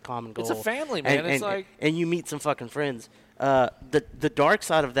 You have this common goal. It's a family, man. It's like and you meet some fucking friends. The dark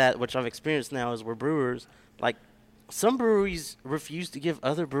side of that, which I've experienced now, is we're brewers. Like some breweries refuse to give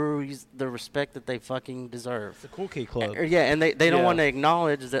other breweries the respect that they fucking deserve. The Cool Key Club. Yeah, and they don't Yeah. want to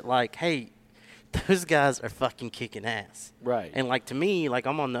acknowledge that, like, hey, those guys are fucking kicking ass. Right. And, like, to me, like,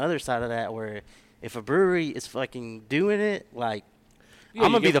 I'm on the other side of that where if a brewery is fucking doing it, like, Yeah, I'm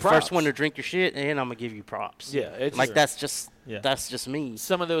you going to be give the first props. one to drink your shit, and I'm going to give you props. Yeah, it's like, true. that's just Yeah. that's just me.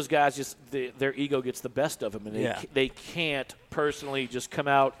 some of those guys just their ego gets the best of them, and Yeah. they can't personally just come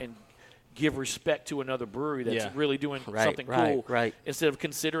out and give respect to another brewery that's really doing something cool. Right. Instead of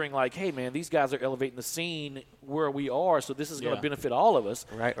considering like, hey man, these guys are elevating the scene where we are, so this is going Yeah. to benefit all of us.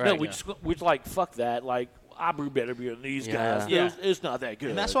 Right, No, right, we yeah. just we're like fuck that. Like I brew better beer than these Yeah. guys. Yeah. It's not that good.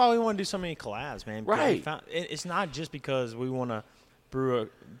 And that's why we want to do so many collabs, man. because Right. It's not just because we want to brew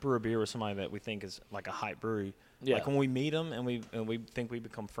a beer with somebody that we think is like a hype brewery. Yeah. Like when we meet them and we think we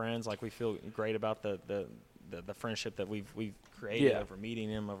become friends, like we feel great about the friendship that we've created Yeah. over meeting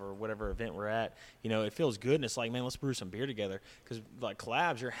them over whatever event we're at. You know, it feels good, and it's like, man, let's brew some beer together. Because like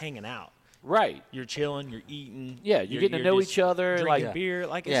collabs, you're hanging out. right. You're chilling, you're eating. Yeah, you're getting to know just each other, drinking like- beer.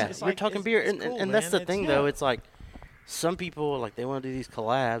 Like Yeah, it's we're like, talking it's- beer, it's and, cool, and that's the man. thing, It's- though. yeah. It's like some people, like, they want to do these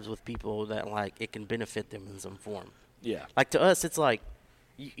collabs with people that, like, it can benefit them in some form. Yeah. Like, to us, it's like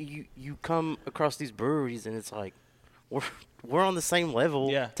you come across these breweries, and it's like we're on the same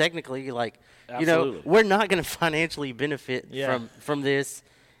level, Yeah. technically. Like, Absolutely. we're not going to financially benefit Yeah. from this,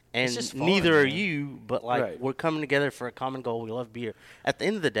 and just fun, neither are man. you. But like, Right. we're coming together for a common goal. We love beer. At the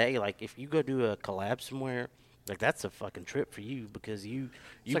end of the day, like, if you go do a collab somewhere, like, that's a fucking trip for you because you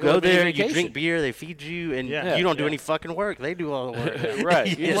like a go little mini there, you vacation. drink beer, they feed you, and Yeah. you don't do Yeah. any fucking work. They do all the work. Right.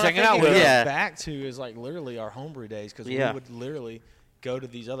 Yeah. You're just What I hanging think out it with goes them. Yeah. back to is like literally our homebrew days because Yeah. we would literally go to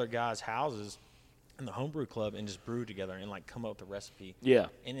these other guys' houses in the homebrew club and just brew together and like come up with a recipe. Yeah.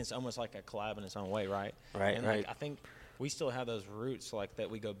 And it's almost like a collab in its own way, right? Right, And right. like, I think we still have those roots like that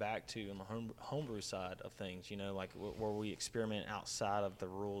we go back to on the homebrew side of things, you know, like where we experiment outside of the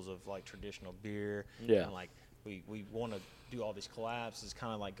rules of like traditional beer. Yeah. And like we want to do all these collabs. It's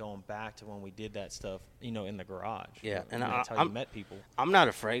kind of like going back to when we did that stuff, you know, in the garage. Yeah, and that's how you met people. I'm not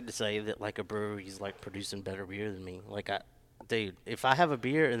afraid to say that, like, a brewery's like producing better beer than me. Like, dude, if I have a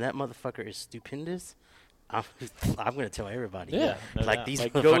beer and that motherfucker is stupendous, I'm gonna tell everybody. Yeah. No Like, doubt. these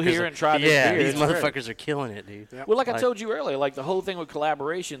Like, motherfuckers go here are- and try this yeah, beer. these It's great. motherfuckers are killing it, dude. Well, like I Like- told you earlier, like the whole thing with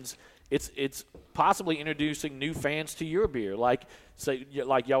collaborations, it's possibly introducing new fans to your beer. Like, say,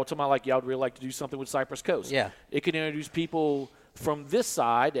 like y'all were talking about, like y'all would really like to do something with Cypress Coast. Yeah. It can introduce people from this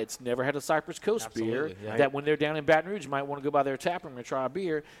side that's never had a Cypress Coast beer. Absolutely, yeah. That when they're down in Baton Rouge, might want to go by their tap room and try a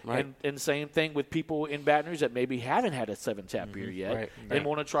beer. Right. And same thing with people in Baton Rouge that maybe haven't had a 7-tap beer yet Right, and right.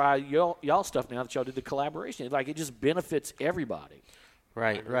 want to try y'all stuff now that y'all did the collaboration. Like it just benefits everybody.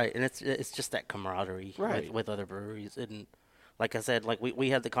 Right, right, and it's just that camaraderie Right. with other breweries, and like I said, like we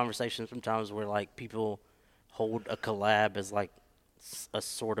have the conversations sometimes where like people hold a collab as like a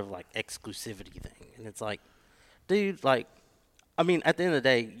sort of like exclusivity thing, and it's like, dude, like, I mean, at the end of the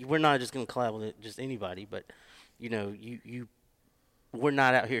day, we're not just gonna collab with just anybody, but you know, we're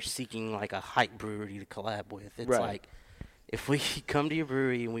not out here seeking like a hype brewery to collab with. It's Right. like if we come to your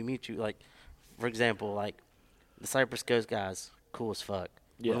brewery and we meet you, like, for example, like the Cypress Coast guys, cool as fuck.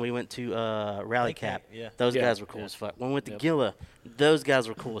 Yeah. When we went to Rally Cap, yeah. those Yeah. guys were cool as fuck. When we went to Gila, those guys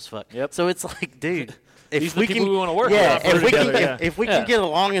were cool as fuck. Yep. So it's like, dude, if These are the we people can, we wanna work yeah, with. if we Together, can, yeah. if we Yeah. can get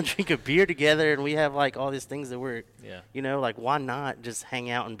along and drink a beer together, and we have like all these things that we're, Yeah. you know, like why not just hang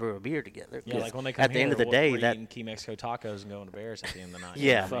out and brew a beer together? Yeah, 'Cause like when they come at the here, end of the we're day, eating Key Mexico tacos and going to Bears at the end of the night. Yeah.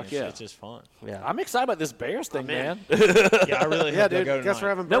 You know what I mean? Fuck It's- yeah. It's just fun. yeah, I'm excited about this Bears thing, man. Yeah, I really Yeah, hope they dude. go Guess tonight. we're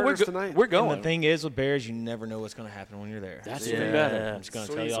having No, we're burgers go- tonight. we're And going. the thing is with Bears, you never know what's going to happen when you're there. That's Yeah. even better. I'm just going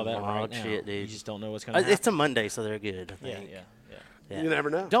to Sweet. tell you all that Some right wild now. shit, dude. You just don't know what's going to happen. it's a Monday, so they're good. I yeah, think. yeah. Yeah. You never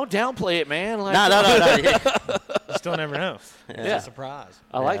know. Don't downplay it, man. Like, No. Yeah. You still never know. It's Yeah. a surprise.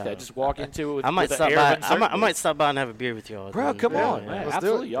 I like that. Just walk into it with, I might with stop the air by. of I uncertainty. might stop by and have a beer with y'all. Bro, then. come Yeah, on, yeah. man. Let's do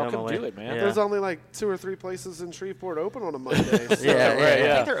Absolutely. it. Y'all On come my do way. it, man. Yeah. There's only like 2 or 3 places in Shreveport open on a Monday. So. Yeah, Right, I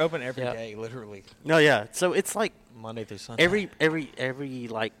yeah. think they're open every Yeah. day, literally. No, yeah. So it's like Monday through Sunday. Every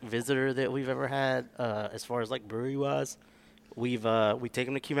like visitor that we've ever had, as far as like brewery wise, we take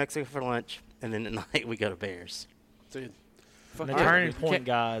them to Q Mexico for lunch, and then at night we go to Bears. Dude. The Turning Point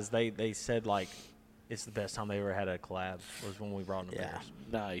guys, they said like it's the best time they ever had a collab was when we brought them to Bears.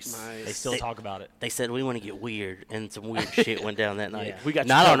 Nice. They still talk about it. They said we want to get weird, and some weird shit went down that night. Yeah. We got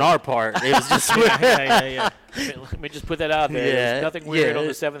not on our part. It was just yeah. Let me just put that out there. There's nothing weird on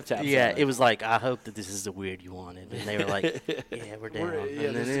the 7th Tap. Yeah, side. it was like, I hope that this is the weird you wanted. And they were like, yeah, we're down.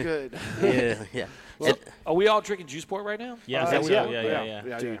 This is good. Yeah. Well, are we all drinking juice port right now? Yeah,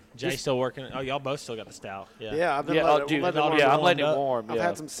 Yeah. Dude, Jay's still working. Oh, y'all both still got the stout. Yeah. I've been letting it warm. I'm letting it warm. I've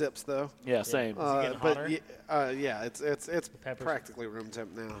had some sips though. Yeah, same. getting hotter? It's practically room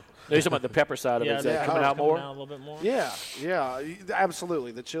temp now. There's about the pepper side of it. Is that coming out more? A little bit more. Yeah,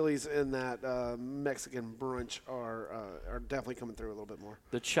 absolutely. The chilies in that Mexican brunch are definitely coming through a little bit more.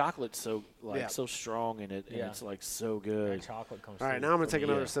 The chocolate's so strong in it, and it's like so good. That chocolate comes All right, through. now I'm gonna take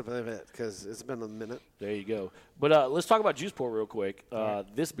another sip of it because it's been a minute. There you go. But let's talk about juice port real quick.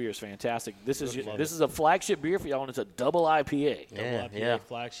 This beer is fantastic. This is a flagship beer for y'all, and it's a double IPA. Double IPA,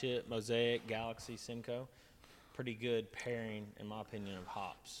 flagship, Mosaic, Galaxy, Simcoe. Pretty good pairing, in my opinion, of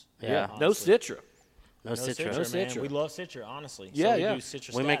hops. Yeah. No Citra. No Citra. Man. Citra. We love Citra, honestly. Yeah, so we do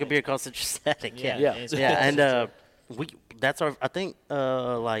Citra We make a beer called Citra Static. Yeah. That's our. I think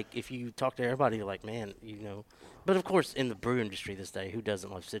like if you talk to everybody, like man, But of course, in the brew industry this day, who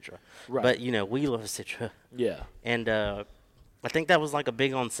doesn't love Citra? Right. But we love Citra. Yeah. And I think that was like a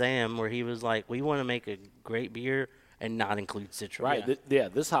big on Sam, where he was like, we want to make a great beer and not include Citra. Right.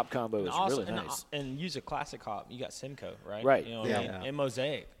 This hop combo is really nice. And use a classic hop. You got Simcoe, right? Right. You know what I mean? And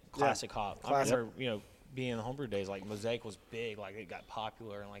Mosaic, classic hop. Classic. I remember, being in the homebrew days, like Mosaic was big, like it got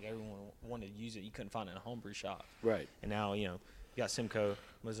popular, and like everyone wanted to use it. You couldn't find it in a homebrew shop. Right. And now, you got Simcoe,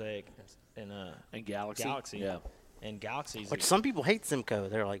 Mosaic, and Galaxy. Yeah. And Galaxy's. Which some people hate Simcoe.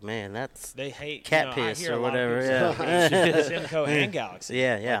 They're like, man, they hate cat piss or whatever. Yeah. Simcoe and Galaxy.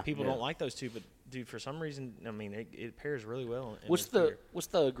 Yeah. Like, people don't like those two, but dude, for some reason, I mean, it pairs really well. What's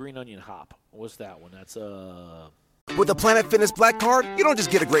the green onion hop? What's that one? That's With the Planet Fitness Black Card, you don't just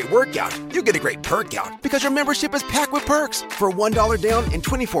get a great workout, you get a great perk out because your membership is packed with perks. For $1 down and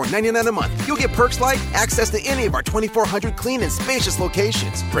 $24.99 a month, you'll get perks like access to any of our 2,400 clean and spacious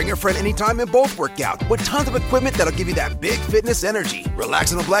locations. Bring a friend anytime and both work out with tons of equipment that'll give you that big fitness energy.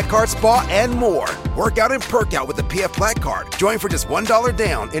 Relax in the Black Card spa and more. Work out and perk out with the PF Black Card. Join for just $1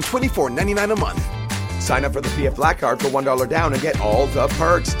 down and $24.99 a month. Sign up for the PF Black Card for $1 down and get all the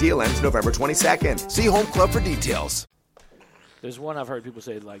perks. Deal ends November 22nd. See Home Club for details. There's one I've heard people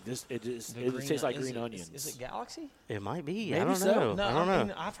say like this. It tastes like green onions. Is it Galaxy? It might be. Maybe I don't so. know. No, I don't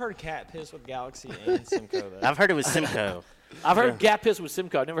know. I've heard cat piss with Galaxy and Simcoe. Though. I've heard it was Simcoe. I've heard cat piss with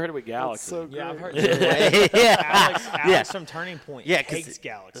Simcoe. I've never heard it with Galaxy. So Yeah, I've heard. Yeah. Alex from Turning Point. Yeah, hates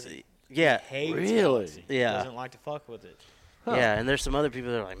Galaxy. Yeah. Hates Really? Galaxy. Yeah. Doesn't like to fuck with it. Huh. Yeah, and there's some other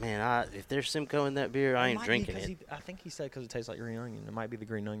people that are like, man, if there's Simcoe in that beer, I ain't drinking it. I think he said because it tastes like green onion. It might be the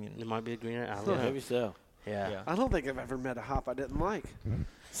green onion. It might be a green. I don't know. Maybe so. Yeah. I don't think I've ever met a hop I didn't like.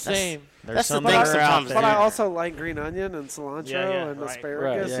 Same. That's the some thing that are out sometimes. there. But I also like green onion and cilantro and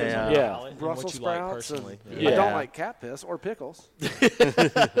asparagus Right. and Yeah. And Brussels what you like sprouts. personally. And Yeah. I don't like cat piss or pickles.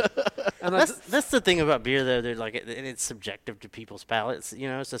 And That's the thing about beer, though. They're like, it's subjective to people's palates,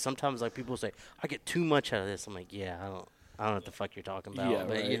 So sometimes, like, people say, I get too much out of this. I'm like, yeah, I don't know what the fuck you're talking about. Yeah,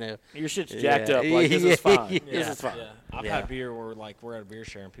 but right. Your shit's jacked up. Like, this is fine. This is fine. Yeah. I've had beer where we're at a beer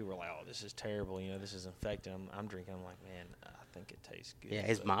share and people are like, "Oh, this is terrible. This is infected." I'm drinking. I'm like, man, I think it tastes good. Yeah,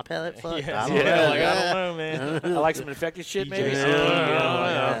 is my palate fucked? Yeah, I don't know. like, I don't know, man. I like some infected shit, maybe.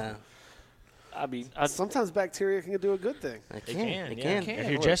 Yeah. I mean, sometimes bacteria can do a good thing. It can. can.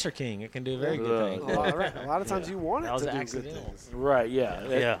 If you're Jester King, it can do a very good thing. A lot of times you want it That was to do good accidental. things. right? Yeah.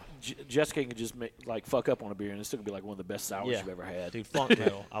 Yeah. Jessica can just fuck up on a beer, and it's still gonna be like one of the best sours Yeah. you've ever had. Dude, Funk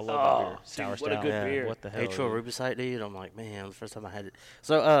Metal. I love the beer. Sour what a stout. good beer. What the hell? Atrial dude? rubicite, dude. I'm like, man, the first time I had it.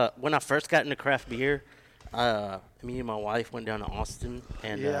 So when I first got into craft beer, me and my wife went down to Austin,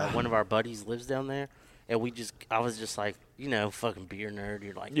 and one of our buddies lives down there, and I was just like, fucking beer nerd.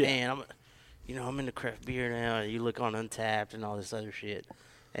 You're like, man, I'm into craft beer now. And you look on Untapped and all this other shit,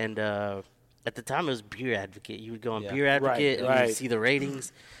 and at the time it was Beer Advocate. You would go on Beer Advocate and you'd see the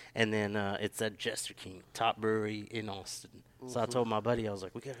ratings, and then it's at Jester King, top brewery in Austin. So I told my buddy, I was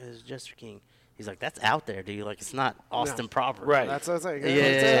like, we got this Jester King. He's like, that's out there, dude. Like, it's not Austin proper. Right. That's what I was like.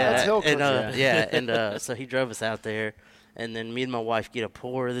 Yeah. That's hill country. And so he drove us out there, and then me and my wife get a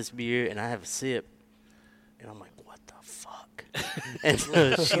pour of this beer, and I have a sip, and I'm like, what the fuck? And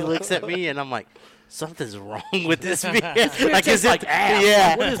so she looks at me, and I'm like, something's wrong with this beer. Like, is it ass?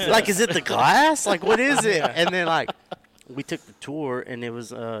 Yeah. What is it? Like, is it the glass? Like, what is it? And then, like, we took the tour, and it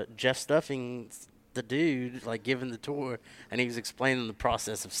was Jeff Stuffing, the dude, like, giving the tour, and he was explaining the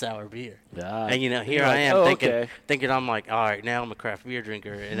process of sour beer. And, you know, here I am thinking I'm like, all right, now I'm a craft beer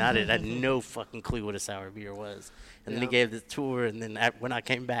drinker, and I had no fucking clue what a sour beer was. And then he gave the tour, and then when I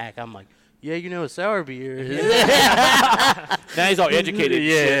came back, I'm like, yeah, you know, a sour beer. Now he's all educated.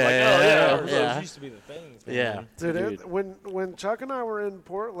 Those used to be the things. Yeah. Dude, when Chuck and I were in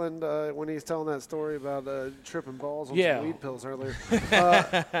Portland, when he's telling that story about tripping balls on some weed pills earlier,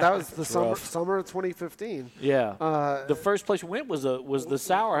 that was the summer of 2015. Yeah. The first place we went was the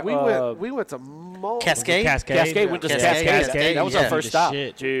sour. We went to Cascade. Cascade went to Cascade. That was our first stop.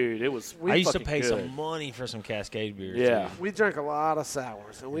 Shit. Dude, it was. I used to pay some money for some Cascade beers. Yeah. We drank a lot of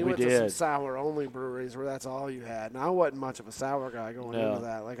sours, and we went to some sour-only breweries where that's all you had. And I wasn't much of a sour guy going into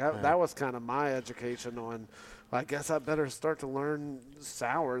that. Like that was kind of my education on. I guess I better start to learn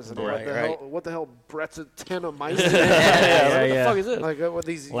sours and what the hell Brettanomyces. What the fuck is this? Like what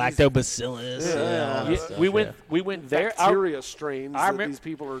these Lactobacillus. We went there. Bacteria strains that these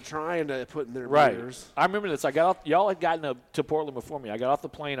people are trying to put in their beers. I remember this. I got off. Y'all had gotten to Portland before me. I got off the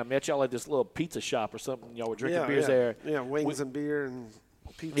plane. I met y'all at this little pizza shop or something. Y'all were drinking beers there. Yeah, wings and beer and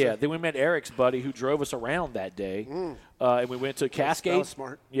pizza. Yeah. Then we met Eric's buddy who drove us around that day, and we went to Cascade. That was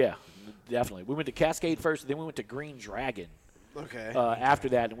smart. Yeah. Definitely. We went to Cascade first, then we went to Green Dragon. Okay. After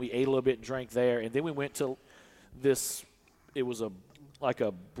that, and we ate a little bit and drank there, and then we went to this. It was like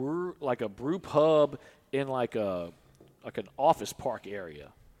a brew pub in like an office park area,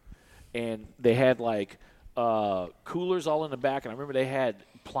 and they had like coolers all in the back, and I remember they had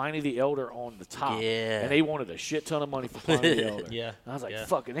Pliny the Elder on the top, and they wanted a shit ton of money for Pliny the Elder. And I was like,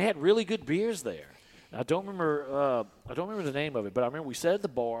 fuck, and they had really good beers there. I don't remember the name of it, but I remember we sat at the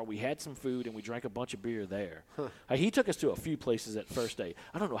bar, we had some food, and we drank a bunch of beer there. He took us to a few places that first day.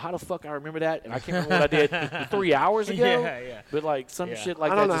 I don't know how the fuck I remember that, and I can't remember what I did 3 hours ago. But like some shit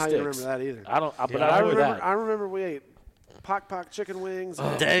like that. I don't know how sticks. you remember that either. I don't. But I remember that. I remember we ate Pock chicken wings.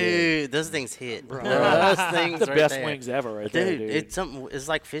 Dude, those things hit, bro. Those things the right best there. Wings ever, right there, dude. It's something. It's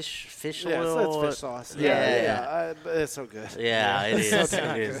like fish Yeah, oil. it's fish sauce. Yeah. It's so good. Yeah, it is. It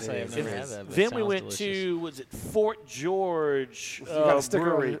is. I've never had that. Then we went to Fort George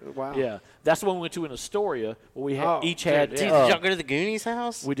Brewery. Wow. Yeah, that's the one we went to in Astoria. Where we had, each had. Dude, did y'all go to the Goonies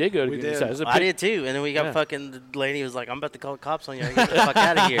house? We did go to Goonies house. I did too, and then we got fucking the lady was like, "I'm about to call the cops on you. I gotta get the fuck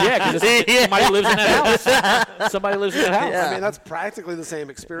out of here." Yeah, because somebody lives in that house. Somebody lives in that house. I mean, that's practically the same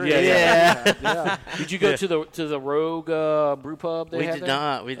experience. Yeah. Did you go to the Rogue Brew Pub? We did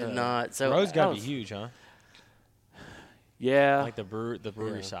not. We did not. So Rogue's got to be huge, huh? Yeah. Like the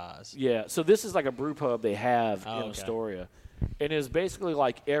brewery size. Yeah. So this is like a brew pub they have in Astoria. And it's basically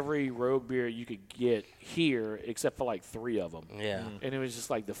like every Rogue beer you could get here except for like 3 of them. Yeah. And it was just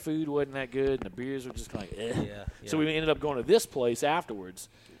like the food wasn't that good and the beers were just kind of like, So we ended up going to this place afterwards.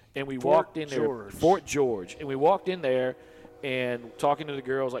 And we walked in there. Fort George. And we walked in there and talking to the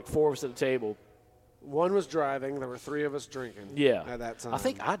girls, like 4 of us at the table. One was driving. There were 3 of us drinking. Yeah. At that time. I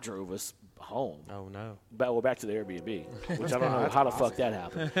think I drove us home. Oh, no. Back to the Airbnb, which I don't know how the fuck that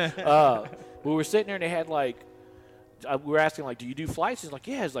happened. We were sitting there and they had like, we were asking, like, do you do flights? He's like,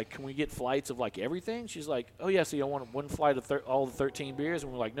 yeah. He's like, can we get flights of, like, everything? She's like, oh, yeah, so you want one flight of all the 13 beers?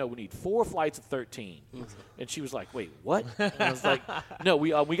 And we're like, no, we need 4 flights of 13. And she was like, wait, what? And I was like, no,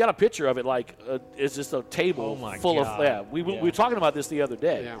 we got a picture of it. Like, it's just a table full of, we were talking about this the other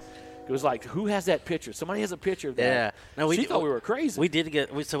day. Yeah. It was like, who has that picture? Somebody has a picture of that. Yeah. No, she thought we were crazy. We did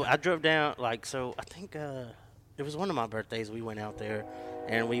so I drove down, like, so I think it was one of my birthdays we went out there.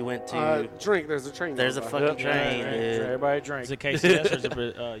 And we went to drink. There's a train. There's a fucking train. Everybody drink. Is it KCS or is it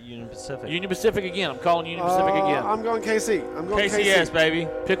Union Pacific? Union Pacific again. I'm calling Union Pacific again. I'm going KC. I'm going KCS, baby.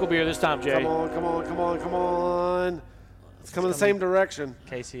 Pickle beer this time, Jay. Come on. It's coming the same direction.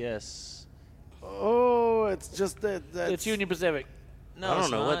 KCS. Oh, it's just that. It's Union Pacific. No, I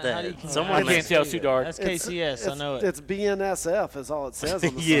don't know what that is. I can't tell. It's too dark. That's KCS. I know it. It's BNSF is all it says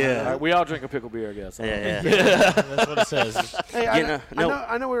on the Yeah. side. All right, we all drink a pickle beer, I guess. Yeah. That's what it says. Hey,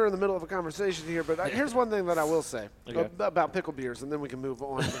 I know we were in the middle of a conversation here, but here's one thing that I will say about pickle beers, and then we can move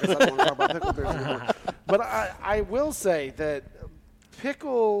on because I don't want to talk about pickle beers anymore. But I will say that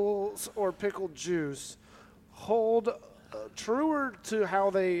pickles or pickle juice hold truer to how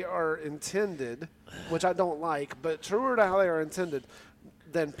they are intended, which I don't like, but truer to how they are intended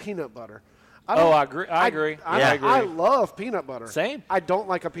than peanut butter. I agree. I agree. I love peanut butter. Same. I don't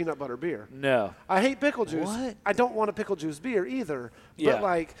like a peanut butter beer. No. I hate pickle juice. What? I don't want a pickle juice beer either. Yeah. But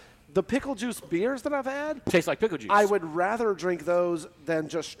like The pickle juice beers that I've had Tastes like pickle juice. I would rather drink those than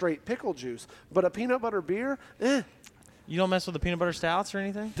just straight pickle juice. But a peanut butter beer, You don't mess with the peanut butter stouts or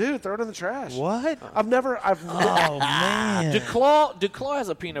anything? dude, throw it in the trash. What? I've never. Oh, man. DeClaw has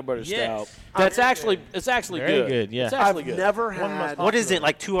a peanut butter stout. That's actually Very good, yeah. It's actually I've good. never had. What is it,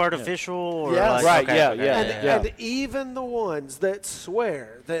 like too artificial? Or Yes. like, Right, okay, yeah, okay, yeah. And even the ones that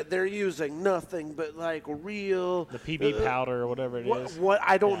swear that they're using nothing but like real The PB powder or whatever it is. what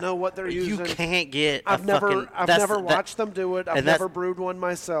I don't know what they're You using. can't get. I've never watched them do it. I've and that's- never brewed one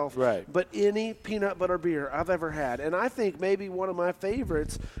myself. Right. But any peanut butter beer I've ever had, and I think maybe one of my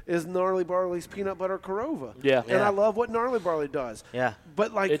favorites is Gnarly Barley's Peanut Butter Corova. Yeah. And I love what Gnarly Barley does. Yeah.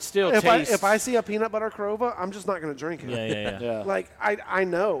 But like, It still if tastes- I see a peanut butter Corova, I'm just not going to drink it. Yeah. Yeah. Like I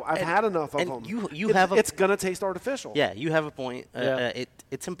know I've had enough of and them. it's gonna taste artificial. Yeah, you have a point. Yeah.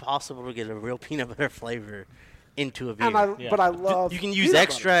 It's impossible to get a real peanut butter flavor into a beer. And but I love. You can use peanut butter.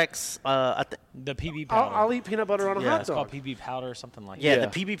 extracts. The PB powder. I'll eat peanut butter on a Yeah. hot It's dog. called PB powder or something like Yeah,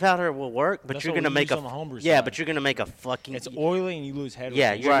 that. the PB powder will work, but That's you're what gonna we make use a on the homebrew yeah, side. but you're gonna make a fucking. It's oily and you lose head.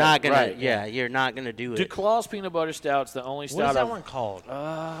 Yeah, with it. you're not gonna. right, yeah, you're not gonna do it. DeClaw's peanut butter stout's the only What stout is that I've- one called?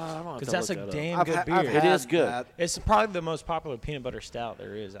 I don't know. Because that's a damn I've good ha- beer. I've It had is good. that. It's probably the most popular peanut butter stout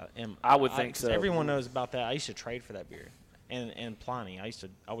there is. I would think so. Everyone knows about that. I used to trade for that beer. And Pliny,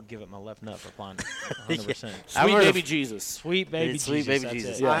 I would give it my left nut for Pliny, 100%. I Sweet remember baby Jesus. Sweet baby Sweet Jesus. baby that's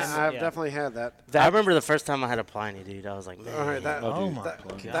Jesus. it. Yes. I've Yeah. definitely had that. I remember the first time I had a Pliny, dude. I was like, man. All right, that. Oh dude, my that,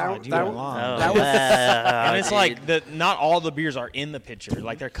 God, that, you that, were lying. Oh, that was And it's dude. like not all the beers are in the pitcher.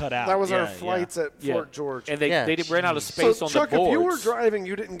 Like they're cut out. that was Yeah, our yeah. flights at Yeah. Fort George. And they Yeah. ran out of space so on Chuck, the boards. if you were driving,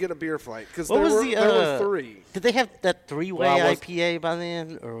 you didn't get a beer flight because What there was were the? there were three. Did they have that three-way Well, I was- IPA by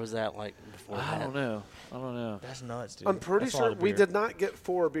then, or was that like before I that? don't know. I don't know. That's nuts, dude. I'm pretty That's a lot sure of we beer. did not get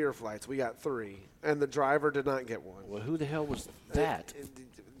 4 beer flights. We got 3, and the driver did not get one. Well, who the hell was that?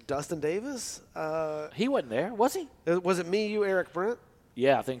 Dustin Davis? He wasn't there, was he? Was it me, you, Eric, Brent?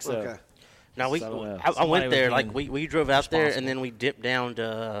 Yeah, I think so. Okay. No, we. So I don't know. I Somebody went was there. being Like we drove out there, responsible. and then we dipped down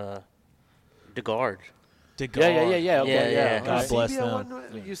to DeGard. Yeah. Okay, Yeah, yeah. God okay. bless Eusebio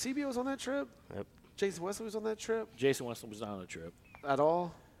them. Eusebio was on that trip? Yep. Jason Wesley was on that trip Jason Wesley was not on a trip. at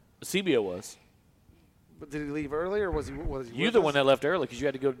all? CBO was. But did he leave early, or was he You're with the us? one that left early because you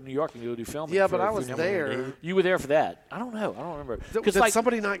had to go to New York and go do filming. Yeah, for but I was Food Network. there. You were there for that. I don't know. I don't remember. Did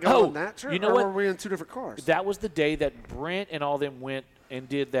somebody not go on that trip, You know or what? were we in 2 different cars? That was the day that Brent and all them went and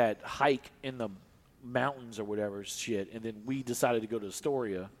did that hike in the mountains or whatever shit, and then we decided to go to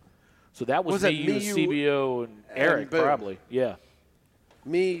Astoria. So that was, Was me, it you, me, you, CBO, and Eric, Boone? probably. Yeah.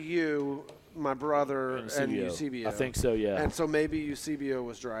 Me, you, my brother, and CBO. Eusebio. I think so, yeah. And so maybe Eusebio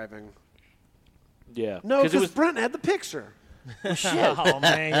was driving. Yeah. No, it because was Brent had the picture. shit. Oh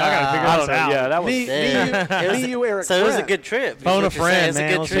man, y'all gotta figure I this don't know. out. Yeah, that was. Me, you, Eric. So it was a Brent. good trip. is Phone what a you're saying. friend, It's a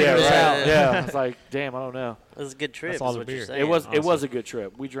man. good Let's trip. figure this out. Yeah. It's like, damn, I don't know. It was a good trip. That's all is the what you're beer. saying. It was Awesome. a good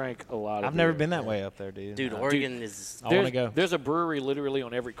trip. We drank a lot of I've never beer. been that way up there, dude. Dude, Oregon is. I want to go. There's a brewery literally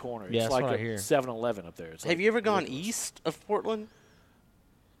on every corner. Yeah, It's that's like what I a hear. 7-Eleven up there. It's Have like you ever gone ridiculous. east of Portland?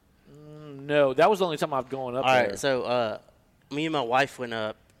 No, that was the only time I've gone up All there. right, so me and my wife went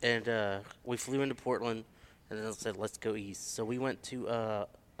up, and we flew into Portland, and then said, let's go east. So we went to a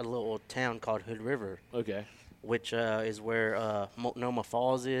little town called Hood River, Okay. which is where Multnomah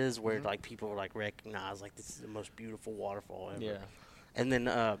Falls is, where like people like recognize like this is the most beautiful waterfall ever. Yeah. And then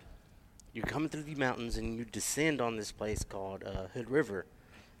you're coming through the mountains, and you descend on this place called Hood River.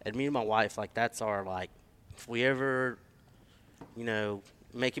 And me and my wife, like that's our like, if we ever, you know,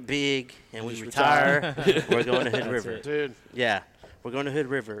 make it big and we retire, we're going to Hood River. Dude. Yeah, we're going to Hood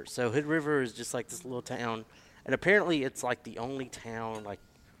River. So Hood River is just like this little town, and apparently it's like the only town like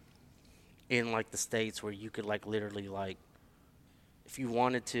in like the States where you could like literally like, if you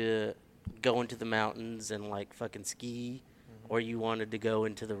wanted to go into the mountains and like fucking ski, or you wanted to go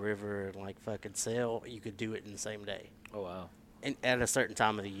into the river and like fucking sail, you could do it in the same day, Oh wow. and at a certain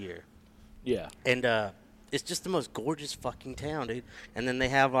time of the year. Yeah. And it's just the most gorgeous fucking town, dude. And then they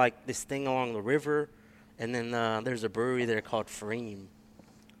have like this thing along the river, and then there's a brewery there called Freem,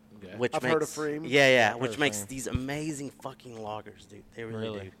 Okay. which I've makes heard of Freem. yeah, heard which of makes Freem. these amazing fucking lagers, dude. They really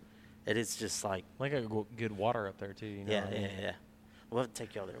Really? do. It is just like Like a good water up there too. You know yeah, what I yeah, mean? yeah. We'll have to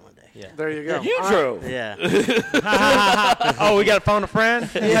take y'all there one day. Yeah. There you go. You drove. Yeah. Oh, we got to phone a friend.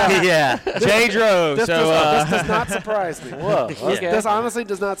 Yeah. yeah. Jay drove. This, So this does not surprise me. Whoa. Okay. This honestly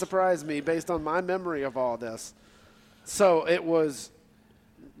does not surprise me based on my memory of all this. So it was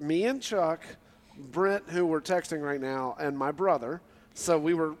me and Chuck, Brent, who we're texting right now, and my brother. So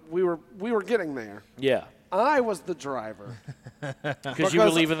we were getting there. Yeah. I was the driver. Because you were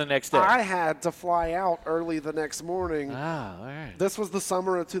leaving the next day. I had to fly out early the next morning. Ah, all right. This was the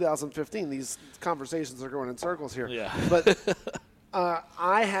summer of 2015. These conversations are going in circles here. Yeah. But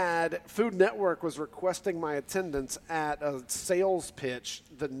I had Food Network was requesting my attendance at a sales pitch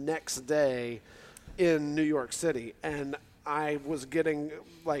the next day in New York City, and I was getting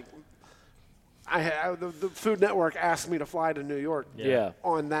like. The Food Network asked me to fly to New York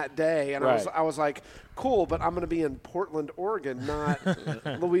on that day, and I was like, cool, but I'm going to be in Portland, Oregon, not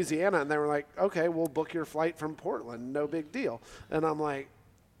Louisiana. And they were like, okay, we'll book your flight from Portland, no big deal. And I'm like,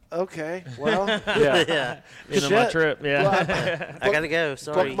 okay, well, End of my trip, I gotta go.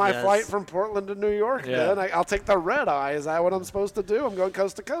 Sorry, book my guys. flight from Portland to New York. Then I'll take the red eye. Is that what I'm supposed to do? I'm going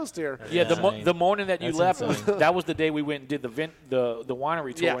coast to coast here. Yeah, the morning that you left, that was the day we went and did the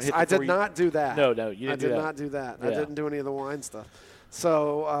winery tour. Yes, and hit I the did not do that. No, you didn't. I did not do that. I didn't do any of the wine stuff.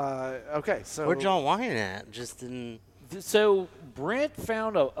 So okay, so Where'd y'all wine at? Just in. So Brent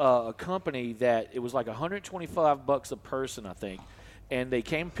found a company that it was like $125 a person, I think. And they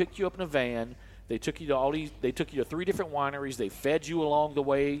came and picked you up in a van. They took you to They took you to 3 different wineries. They fed you along the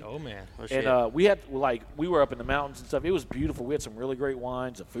way. Oh man! And we were up in the mountains and stuff. It was beautiful. We had some really great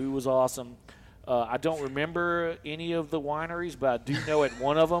wines. The food was awesome. I don't remember any of the wineries, but I do know at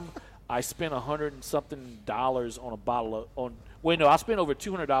one of them I spent $100 and something on a bottle of I spent over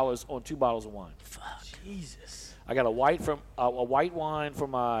 $200 on 2 bottles of wine. Fuck. Jesus. I got a white wine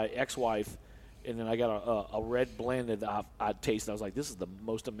from my ex-wife. And then I got a red blend that I tasted. I was like, "This is the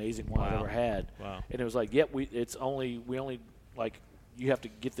most amazing wine I've ever had." Wow! And it was like, "Yep, we only like you have to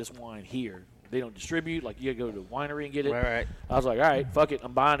get this wine here. They don't distribute. Like you got to go to the winery and get it." Right. I was like, "All right, fuck it,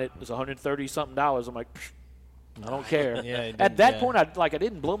 I'm buying it. It's $130 something. I'm like, I don't care." At that point, I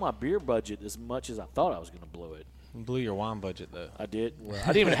didn't blow my beer budget as much as I thought I was going to blow it. You blew your wine budget though. I did. Well,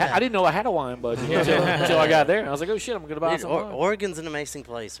 I didn't know I had a wine budget until I got there. And I was like, "Oh shit, I'm going to buy some wine." Oregon's an amazing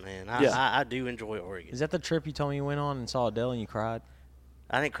place, man. I do enjoy Oregon. Is that the trip you told me you went on and saw Adele and you cried?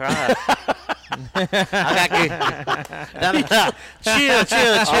 I didn't cry. I got good.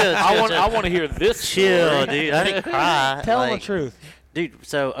 Chill. I want to hear this. Chill, story. dude. I didn't cry. Tell them the truth. Dude,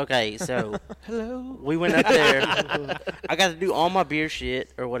 so Hello. we went up there. I got to do all my beer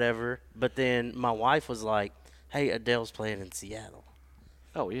shit or whatever, but then my wife was like, "Hey, Adele's playing in Seattle."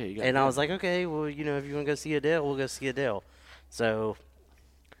 Oh yeah, you got. And I was like, "Okay, well, if you want to go see Adele, we'll go see Adele." So,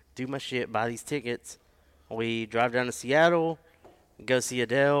 do my shit, buy these tickets. We drive down to Seattle, go see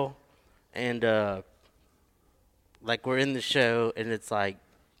Adele, and we're in the show, and it's like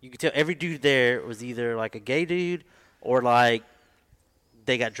you could tell every dude there was either like a gay dude or like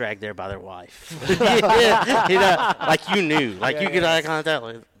they got dragged there by their wife. Like you knew, you could eye contact,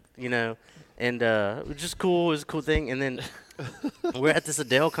 and it was just cool. It was a cool thing. And then we're at this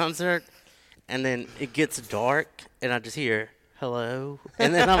Adele concert, and then it gets dark, and I just hear hello,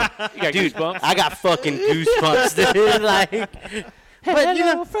 and then I'm dude, goosebumps? I got fucking goosebumps, dude. But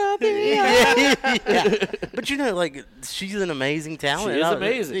from the but she's an amazing talent. She is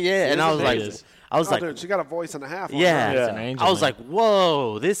amazing. Yeah, She and is I was like, dude, she got a voice and a half. On yeah, her. It's an angel, I was man. like,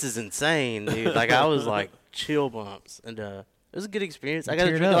 whoa, this is insane, dude. I was like chill bumps, and it was a good experience. I got to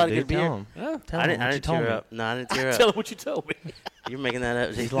drink a lot of good beer. I didn't tear up. No, I didn't tear up. Tell him what you told me. You're making that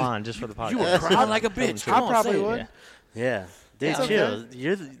up. He's lying just for the podcast. You were crying like a bitch. I probably would. Yeah. Dude, It's chill.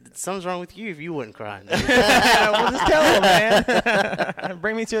 Something's wrong with you if you wouldn't cry. Well, just tell him, man.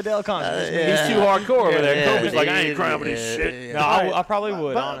 Bring me to Adele concert. He's too hardcore over there. Yeah, Kobe's like, I ain't dude, crying with this shit. No, I probably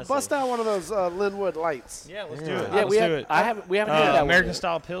would, honestly. Bust out one of those Linwood lights. Yeah, let's do it. Yeah, Let's do it. we haven't had that American one.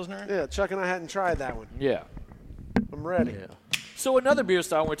 style Pilsner. Yeah, Chuck and I hadn't tried that one. Yeah. I'm ready. So another beer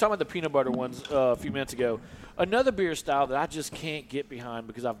style, we were talking about the peanut butter ones a few minutes ago. Another beer style that I just can't get behind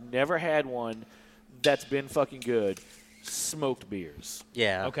because I've never had one that's been fucking good. Smoked beers.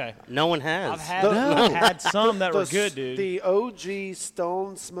 Yeah. Okay. No one has. I've had some that were good, dude. The OG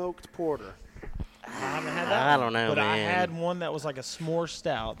Stone Smoked Porter. I haven't had that I one, don't know, but I man. had one that was like a s'more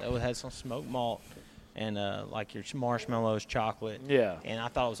stout that had some smoked malt and like your marshmallows, chocolate. Yeah. And I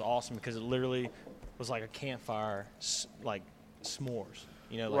thought it was awesome because it literally was like a campfire, like s'mores.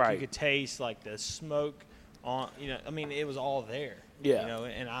 Right. You could taste like the smoke on. It was all there. Yeah.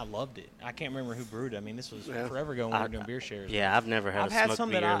 And I loved it. I can't remember who brewed it. I mean, this was forever ago when we were doing beer shares. Yeah, I've never had I've a had smoked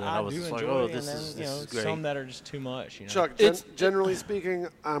some beer that that I was do like, enjoy, oh, and this then is great. some that are just too much. Chuck, generally speaking,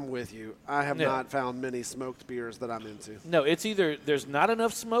 I'm with you. I have not found many smoked beers that I'm into. No, it's either there's not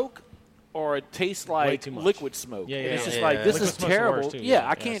enough smoke or it tastes like too much. liquid smoke. Yeah, And it's yeah, just yeah. like, this Liquid is smoke's the terrible. worst, too. Yeah, Yeah,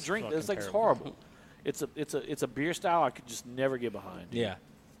 I can't it's drink this. fucking It's terrible. horrible. It's a beer style I could just never get behind. Yeah.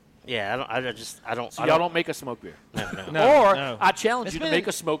 Yeah, I don't. So y'all don't make a smoke beer. No, Or no. I challenge It's you to been- make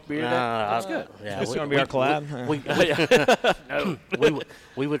a smoke beer. That's good. Yeah, It's going to be our collab.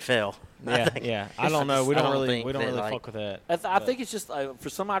 We would fail. Yeah. I don't know. We I don't don't really think we don't that, really like- fuck with that. I think it's just for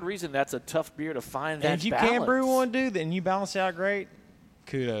some odd reason that's a tough beer to find. And That if you balance. can brew one, dude, then you balance it out great.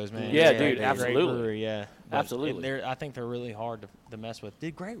 Kudos, man. Yeah, Great- dude, great absolutely. brewery, yeah. But Absolutely. I think they're really hard to mess with.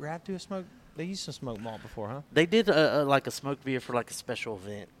 Did Great Rap do a smoke? They used to smoke malt before, huh? They did like a smoked beer for like a special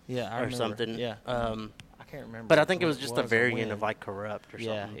event. Yeah, I or remember. something. Yeah. I can't remember. But I think it what was just a or variant when. of like Corrupt or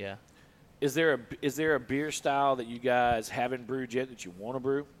Yeah, something. yeah. Is there a beer style that you guys haven't brewed yet that you want to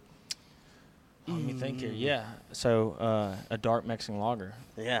brew? Let me think here. Yeah. So a dark Mexican lager.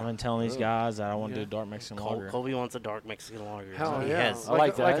 Yeah. I've been telling these guys that I want to do a dark Mexican lager. Colby wants a dark Mexican lager. Hell so he yeah. has- I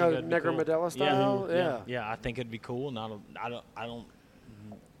like that. Like a That'd be Negra cool. Modelo style? Yeah. Yeah, I think it'd be cool. And I don't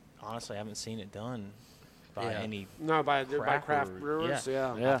honestly, I haven't seen it done by any. No, by craft brewer. brewers,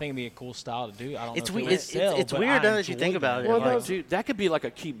 Yeah. I think it'd be a cool style to do. I don't It's know if we- it would it's- sell, it's but weird I now that you enjoy think about it. Well, Like, those- Dude, that could be like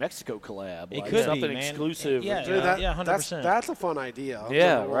a Key Mexico collab. It like could be, something man. exclusive. Yeah, Dude, that, yeah, 100%. That's a fun idea.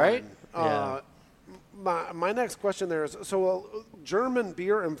 Yeah, number right? one. My next question there is, so German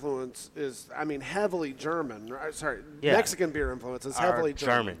beer influence is, heavily German. Right? Sorry, Yeah. Mexican beer influence is heavily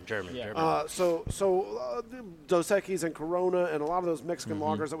German. German. So Dos Equis and Corona and a lot of those Mexican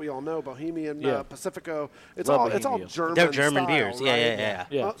lagers that we all know, Bohemian, Yeah. Pacifico, it's Love all Bohemia. German. They're German style, beers. right? Yeah.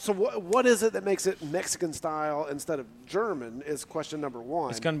 Yeah. So what is it that makes it Mexican style instead of German? Is question number one.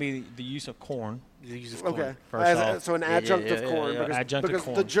 It's going to be the use of corn. The use of corn. Okay, First off. so an adjunct of corn yeah. because, Adjunct of because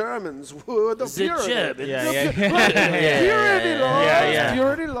corn. the Germans were the purity. Germans. Yeah. Purity laws, Yeah.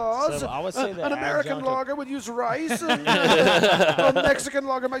 purity laws. So I would say the an American adjunct of- lager would use rice, and a Mexican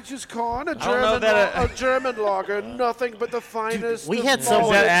lager might use corn. A don't know German, that a German lager, nothing but the finest. we of had some- Is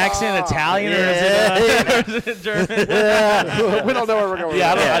quality. that accent Italian or is it German? We don't know where we're going.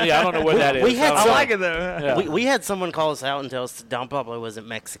 Yeah, with I don't know what that is. We had I some- like it though. Yeah. We had someone call us out and tell us Don Pablo wasn't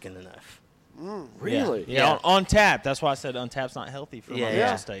Mexican enough. Really? Yeah, on tap. That's why I said Untapped's not healthy for my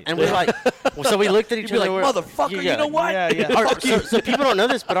mental state. And we're like, so we looked at each You'd be other. like, we're- motherfucker, you know what? Yeah. So people don't know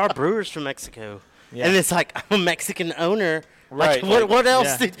this, but our brewer's from Mexico. Yeah. And it's like, I'm a Mexican owner. Right. Like, what else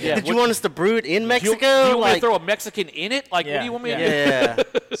Yeah. did Yeah. you want us to brew it in Do Mexico? you want me to like, throw a Mexican in it? Like, what do you want me to do? yeah.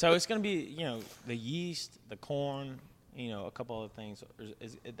 So it's going to be, the yeast, the corn, a couple other things.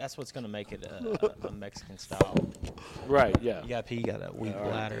 That's what's going to make it a Mexican style. Right, yeah. You got pee, you got a weak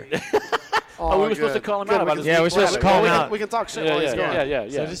bladder. Oh, we were supposed to good. call him Good, out we about can- his Yeah, we're supposed to call him we can- out. We can talk shit while he's gone. Yeah.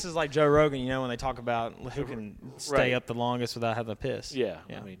 So this is like Joe Rogan, when they talk about who can stay Right. up the longest without having to piss. Yeah,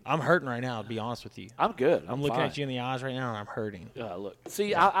 I mean- I'm hurting right now, to be honest with you. I'm good. I'm looking fine. at you in the eyes right now, and I'm hurting. Look,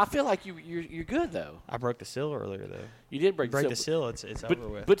 see, I feel like you're good though. I broke the seal earlier, though. You did break The the seal, it's over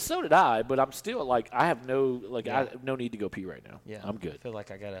with. But so did I. But I'm still like I have no I have no need to go pee right now. yeah, I'm good. I feel like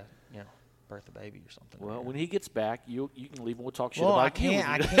I gotta, birth a baby or something. Well, right when now. he gets back, you can leave and we'll talk shit Well, about I you.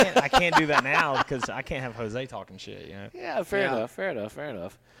 I can't do that now because I can't have Jose talking shit. Yeah, fair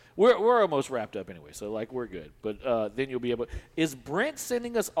enough. We're almost wrapped up anyway, so like we're good. But then you'll be able. Is Brent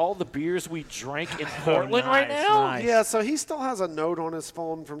sending us all the beers we drank in Portland right nice, now? nice. Yeah, so he still has a note on his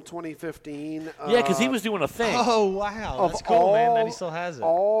phone from 2015. Yeah, because he was doing a thing. Oh wow, of that's cool, man. That all- he still has it.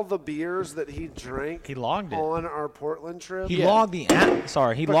 All the beers that he drank He logged it. on our Portland trip. He logged the he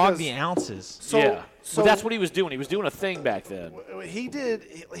logged Because- the ounces. So, yeah. so But that's what he was doing. He was doing a thing back then. he did.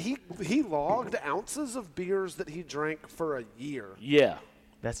 He logged ounces of beers that he drank for a year. Yeah.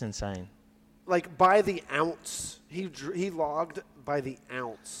 That's insane. Like by the ounce. He logged by the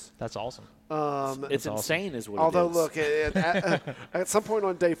ounce. That's awesome. It's insane is what Although, it is. look, at some point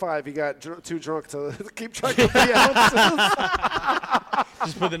on day 5, he got too drunk to keep track of the ounces.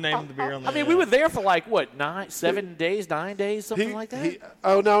 Just put the name of the beer on there. I mean, we were there for like, what, 9 days, something like that?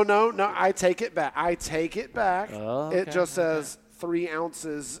 No, I take it back. Oh, It okay. just says 3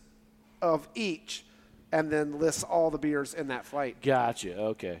 ounces of each and then lists all the beers in that flight. Gotcha.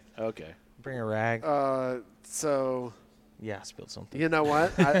 Okay. Bring a rag. So, Yeah, I spilled something. you know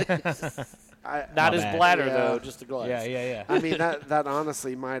what? Not My his bad. bladder, Yeah. though, just a glass. Yeah. I mean, that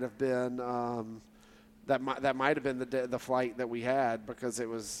honestly might have been that might have been the flight that we had because it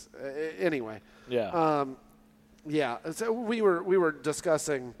was anyway. Yeah. Yeah. So we were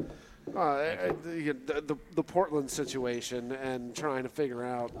discussing the Portland situation and trying to figure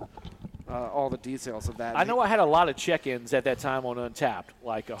out all the details of that. I know I had a lot of check-ins at that time on Untapped,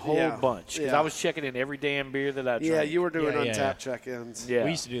 like a whole bunch, because I was checking in every damn beer that I drank. Yeah, you were doing Untapped check-ins. Yeah.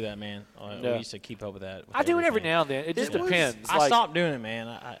 We used to do that, man. We used to keep up with that. I do it every now and then. It just depends. I stopped doing it, man.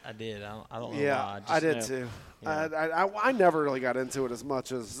 I did. I don't know why. I did too. Yeah. I never really got into it as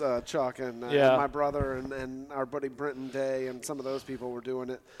much as Chuck and my brother and our buddy Brenton Day and some of those people were doing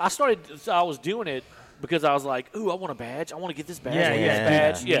it. I was doing it because I was like, ooh, I want a badge. I want to get this badge.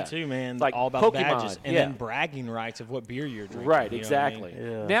 Badge. Yeah. Me too, man. Like all about Pokemon. badges and then bragging rights of what beer you're drinking. Right, you know exactly. what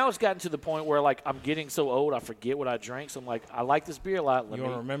I mean? Now it's gotten to the point where like I'm getting so old I forget what I drank. So I'm like, I like this beer a lot.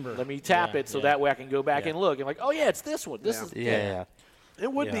 Let me tap it so that way I can go back and look and like, oh yeah, it's this one. This is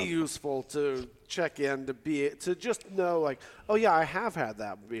It would be useful to check in to just know like, oh yeah, I have had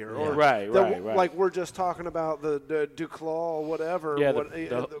that beer. Or right. Like we're just talking about the Duclaw or whatever. Yeah,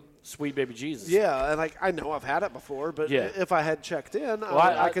 the Sweet Baby Jesus. Yeah, and like I know I've had it before, but if I had checked in,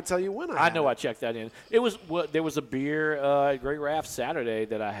 I could tell you when I had know it. I checked that in. It was there was a beer at Great Raft Saturday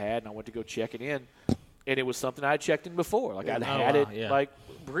that I had, and I went to go check it in, and it was something I had checked in before. Like I'd had it like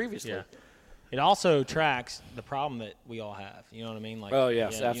previously. Yeah. It also tracks the problem that we all have. You know what I mean? Like,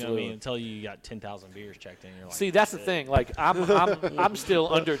 yes, absolutely. You know what I mean? Until you got 10,000 beers checked in, you're like, see, that's the thing. Like, I'm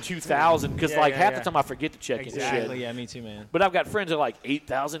still under 2,000 because like half the time I forget to check in. Exactly. Yeah, me too, man. But I've got friends that are like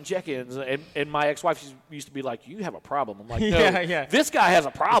 8,000 check-ins, and my ex-wife used to be like, "You have a problem." I'm like, "No, this guy has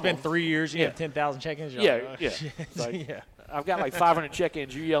a problem." It's been 3 years. You have 10,000 check-ins. I've got like 500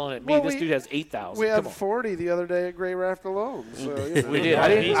 check-ins. You're yelling at me. This dude has 8,000. We had 40 the other day at Grey Raft alone. So, we did.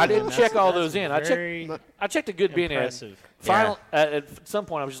 I didn't check all those in. I checked a good bin in. At some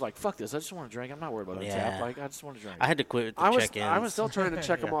point, I was just like, "Fuck this! I just want to drink. I'm not worried about Untapped. Like, I just want to drink." I had to quit with the check-ins. I was still trying to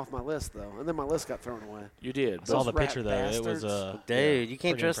check them off my list though, and then my list got thrown away. You did. I saw the picture though. Bastards. It was dude. You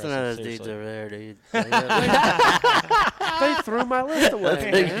can't trust none of those dudes over there, dude. They threw my list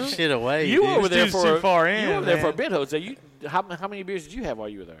away. They threw shit away. You were over there too far in. You were over there for a bit, Jose. How many beers did you have while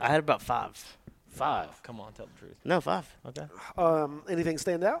you were there? I had about 5. 5. Come on, tell the truth. No, 5. Okay. Anything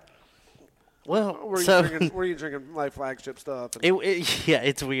stand out? Well, were you drinking like flagship stuff?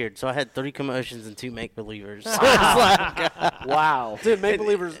 It's weird. So I had 3 Commotions and 2 Make Believers. Wow, dude, Make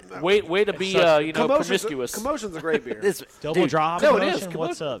Believers. Way to be promiscuous. Commotion's a great beer. Double drop. No, it is.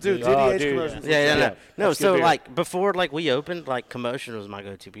 What's up, dude? dude? Commotion. No. So like before, like we opened, like Commotion was my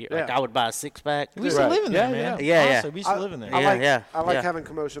go-to beer. Like I would buy a 6-pack. We used to live in there, man. Yeah. Honestly, we used to live in there. I like having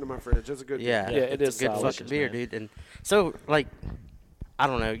Commotion in my fridge. It's a good beer. Yeah, it is a good fucking beer, dude. And so like, I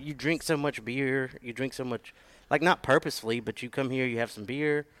don't know. You drink so much beer. You drink so much, like not purposefully, but you come here, you have some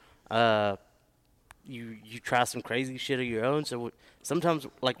beer. You try some crazy shit of your own. So sometimes,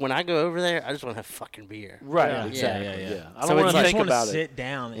 like when I go over there, I just want to have fucking beer. Right. Exactly. Yeah. I don't want to think about it. Sit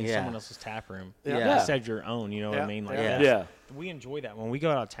down in someone else's tap room. Yeah. Instead of your own. You know what I mean? Like we enjoy that when we go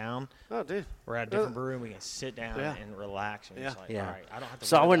out of town. Oh, dude. We're at a different brewery and we can sit down and relax and just like, all right, I don't have to.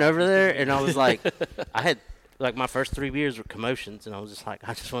 So I went over there and I was like, I had. Like, my first 3 beers were Commotions, and I was just like,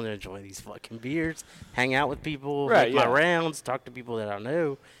 I just want to enjoy these fucking beers, hang out with people, make my rounds, talk to people that I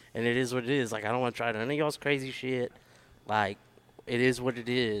know, and it is what it is. Like, I don't want to try none of y'all's crazy shit. Like, it is what it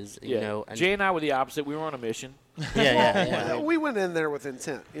is, you know. And Jay and I were the opposite. We were on a mission. We went in there with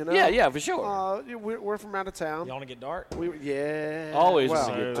intent, you know? Yeah, for sure. We're from out of town. You want to get dark? Always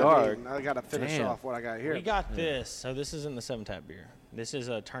get dark. I got to finish off what I got here. We got this. So this isn't the 7-Tap beer. This is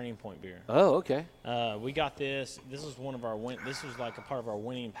a Turning Point beer. Oh, okay. We got this. This is one of our this was like a part of our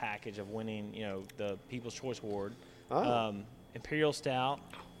winning package of winning, you know, the People's Choice Award. Imperial Stout,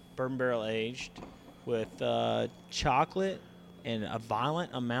 bourbon barrel aged, with chocolate and a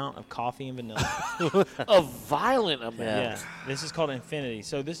violent amount of coffee and vanilla. A violent amount. Yeah. This is called Infinity.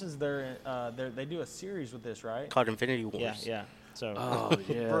 So this is their they do a series with this, right? Called Infinity Wars. Yeah. So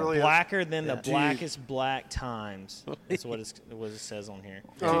Blacker than the blackest black times. That's what it says on here.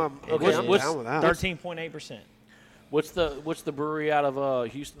 What's 13.8%. What's the brewery out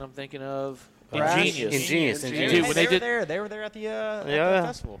of Houston? I'm thinking of Ingenious. Dude, when they were there at the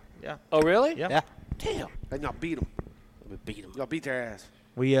festival. Yeah. Oh, really? Yeah. Damn. And y'all beat them. We beat them. Y'all beat their ass.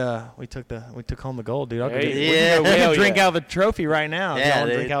 We took home the gold, dude. We can drink out of the trophy right now. Yeah,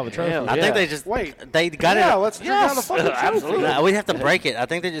 drink out of the trophy. I think they just they got it. Let's drink out of the fucking trophy. Absolutely. No, we have to break it. I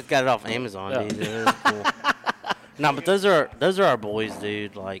think they just got it off Amazon, dude. It was cool. No, but those are our boys,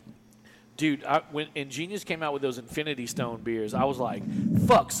 dude. Like, dude, when Ingenious came out with those Infinity Stone beers, I was like,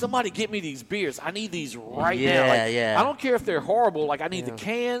 "Fuck! Somebody get me these beers. I need these right now. Like, I don't care if they're horrible. Like, I need the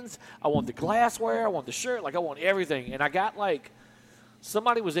cans. I want the glassware. I want the shirt. Like, I want everything." And I got like.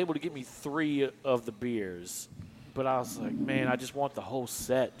 Somebody was able to get me 3 of the beers, but I was like, man, I just want the whole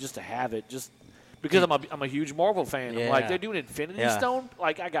set just to have it, just Because I'm a huge Marvel fan. Yeah. I'm like, they're doing Infinity Yeah. Stone.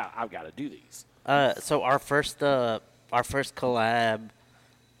 Like, I've got to do these. So our first collab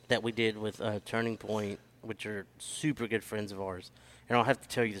that we did with Turning Point, which are super good friends of ours, and I'll have to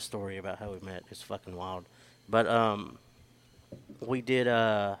tell you the story about how we met. It's fucking wild. But we did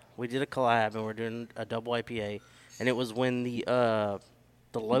a collab, and we're doing a double IPA, and it was when the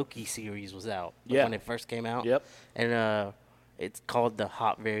Loki series was out. Yeah. When it first came out. Yep. And it's called the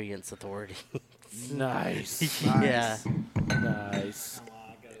Hop Variants Authority. Nice. Yeah. Nice.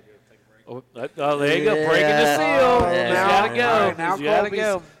 Oh, there you go. Breaking the seal. Yeah. He's got to go. All right, now He's got to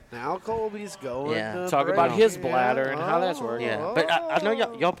go. Now Colby's going. Yeah. to Talk break. about his bladder and how that's working. Yeah. But I know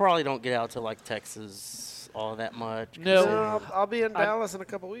y'all probably don't get out to, like, Texas all that much. No. I'll be in Dallas in a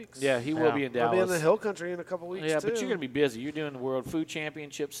couple weeks. Yeah, he will Yeah. be in I'll Dallas. be in the Hill Country in a couple weeks. Yeah, too. but you're going to be busy. You're doing the World Food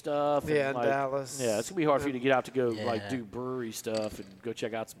Championship stuff. And Yeah, in like, Dallas. Yeah, it's going to be hard for you to get out to go Yeah. like do brewery stuff and go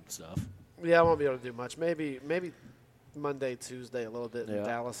check out some stuff. Yeah, I won't be able to do much. Maybe Monday, Tuesday, a little bit in Yeah. the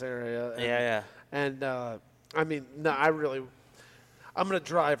Dallas area. And, Yeah. And I mean, no, I'm gonna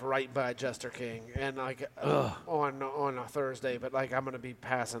drive right by Jester King, and like on a Thursday, but like I'm gonna be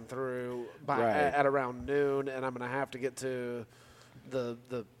passing through at around noon, and I'm gonna have to get to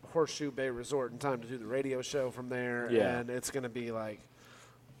the Horseshoe Bay Resort in time to do the radio show from there, Yeah. and it's gonna be like,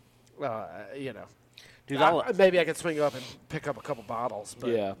 Dude, maybe I could swing up and pick up a couple bottles, but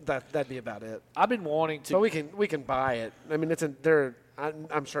Yeah. that'd be about it. I've been wanting to. But we can buy it. I mean, it's in there.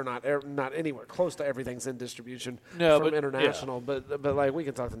 I'm sure not anywhere close to everything's in distribution from but- international, but like we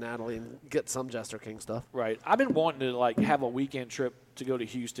can talk to Natalie and get some Jester King stuff. Right. I've been wanting to like have a weekend trip to go to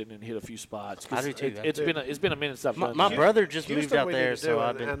Houston and hit a few spots. 'Cause I do too. It's been a minute since I've done my that. brother just Houston moved out we need there, to so do,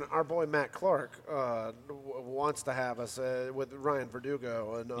 I've been. and our boy Matt Clark wants to have us with Ryan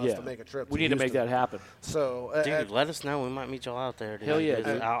Verdugo and us to make a trip. We to need to make Houston. that happen. So Dude, let us know. We might meet y'all out there. Dude. Hell yeah, 'Cause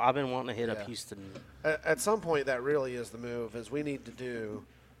dude. I've been wanting to hit up Yeah. Houston. at some point that really is the move. Is we need to do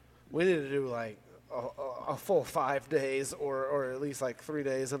like a full 5 days or at least like 3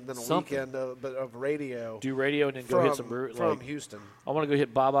 days and then a Something. weekend of radio. Do radio and then go hit some brewery. from Like, Houston. I want to go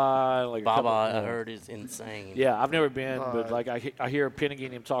hit Baba. Like a Baba, couple- I heard, is insane. Yeah, I've never been, but like I hear Pennigan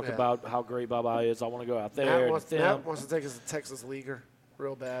and him talk Yeah. about how great Baba is. I want to go out there. Matt and wants them. to take us to Texas Leaguer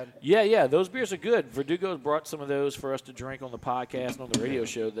real bad. Yeah, those beers are good. Verdugo's brought some of those for us to drink on the podcast and on the radio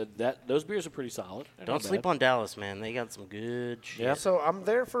show. That those beers are pretty solid. They're Don't not sleep bad. on Dallas, man. They got some good shit. Yeah. So I'm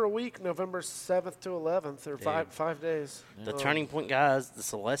there for a week, November 7th to 11th, or five days. The Turning Point guys, the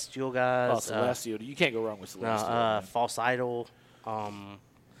Celestial guys. Oh, Celestial. You can't go wrong with Celestial. man. False Idol.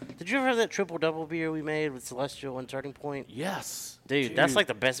 Did you ever have that triple double beer we made with Celestial and Turning Point? Yes. Dude, that's like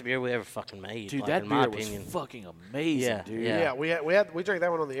the best beer we ever fucking made. Dude, like, that in my beer was opinion. fucking amazing, Yeah, dude. yeah. Yeah, we drank that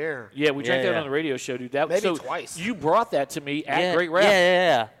one on the air. Yeah, we drank Yeah, that yeah. on the radio show, dude. That Maybe so twice. You brought that to me at yeah, Great Rap.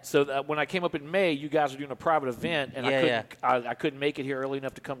 Yeah. So that when I came up in May, you guys were doing a private event, and I couldn't make it here early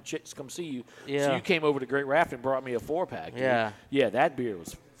enough to come see you. So Yeah. you came over to Great Raft and brought me a 4-pack. Dude. Yeah. Yeah, that beer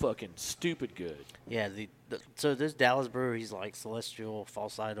was fucking stupid good. Yeah, so there's Dallas breweries like Celestial,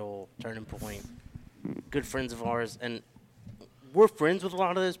 False Idol, Turning Point, good friends of ours, and we're friends with a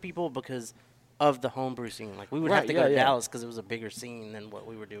lot of those people because of the homebrew scene. Like, we would have Right, to yeah, go to yeah. Dallas because it was a bigger scene than what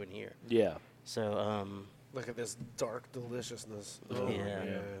we were doing here. Yeah. So, Look at this dark deliciousness. Oh, Yeah.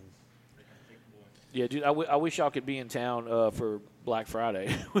 man. Yeah, dude, I wish y'all could be in town for Black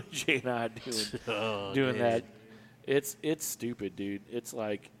Friday with Jay and I doing that. It's stupid, dude. It's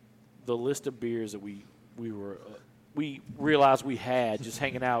like the list of beers that we realized we had just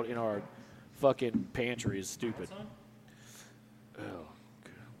hanging out in our fucking pantry is stupid. Oh,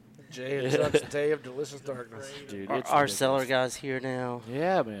 Jay and Chuck's Day of Delicious Darkness. dude, our ridiculous. cellar guy's here now.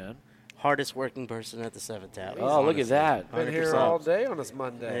 Yeah, man. Hardest working person at the 7th Tap. Oh, look at that. Been here 100%. all day on this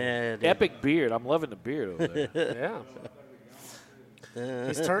Monday. Yeah, dude. Epic beard. I'm loving the beard over there. Yeah.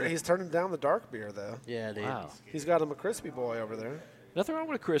 He's turning down the dark beer though. Yeah, dude. Wow. He's got him a crispy boy over there. Nothing wrong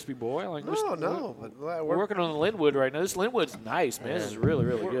with a crispy boy. Like No, but We're we're working on the Linwood right now. This Linwood's nice, man. This is really,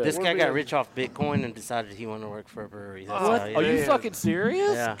 really good. This What guy are we got doing? rich off Bitcoin and decided he wanted to work for a brewery. That's What? how he Are you man. fucking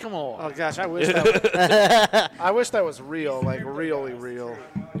serious? Yeah. Come on. Oh gosh, I wish that I wish that was real, like really real.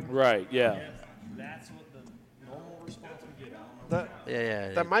 Right, yeah. Yeah.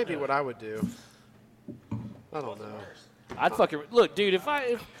 That might be what I would do. I don't know. I'd fucking look, dude. If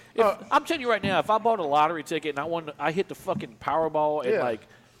I'm telling you right now, if I bought a lottery ticket and I hit the fucking Powerball at Yeah. like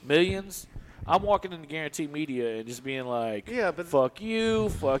millions, I'm walking into Guarantee Media and just being like, Yeah, but- fuck you,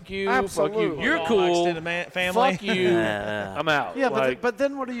 fuck you, Absolutely. fuck you. You're All cool. extended family. Fuck you. I'm out. Yeah, Like, but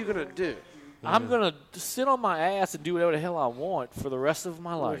then what are you gonna do? I'm gonna sit on my ass and do whatever the hell I want for the rest of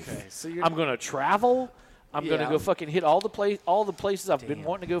my life. Okay, so you're- I'm gonna travel. I'm gonna go fucking hit all the places I've been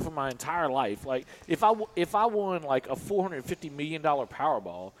wanting to go for my entire life. Like if I won like a $450 million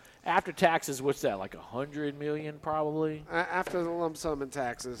Powerball after taxes, what's that? Like $100 million probably. After the lump sum and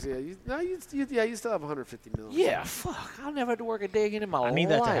taxes, you still have $150 million. Yeah, fuck. I'll never have to work a day again in my life. I need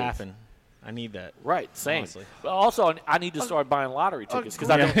that to happen. I need that. Right, same. Honestly. But also, I need to start buying lottery tickets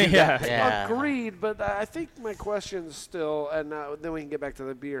because I don't do that. Yeah. Agreed, but I think my question's still, and then we can get back to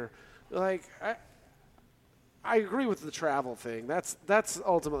the beer. Like, I agree with the travel thing. That's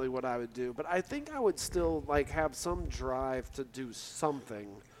ultimately what I would do. But I think I would still like have some drive to do something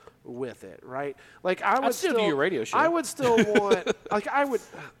with it, right? Like I would still do your radio show. I would still want like I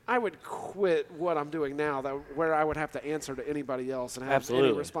would quit what I'm doing now where I would have to answer to anybody else and have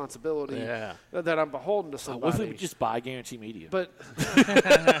any responsibility that I'm beholden to somebody. What if we would just buy Guarantee Media? But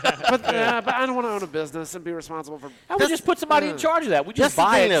I don't want to own a business and be responsible for. I would just put somebody in charge of that. We just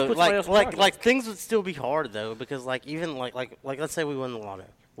buy it. Though, put somebody else in charge of it. like things would still be hard though because like even like let's say we win the lotto,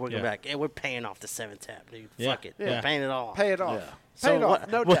 we're going back and we're paying off the 7 tap, dude. Fuck it, we're paying it off. Pay it off. Yeah. Pay it off.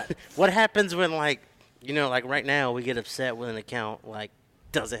 No debt. What happens when like like right now we get upset with an account like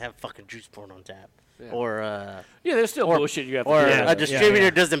does it have fucking juice poured on tap? Yeah. Or there's still bullshit you have to or do. a distributor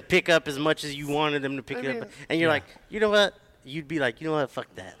doesn't pick up as much as you wanted them to pick up, and you're like, you know what? You'd be like, you know what?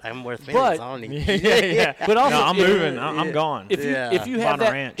 Fuck that. I'm worth millions. I don't need But also, No, I'm moving. I'm gone. If you have Bought a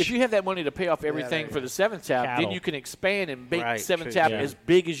that ranch. if you have that money to pay off everything for the 7th tap, then Cattle. you can expand and make Right, 7th true, tap yeah. as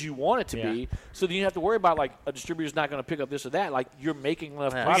big as you want it to be. So then you have to worry about like a distributor's not going to pick up this or that. Like you're making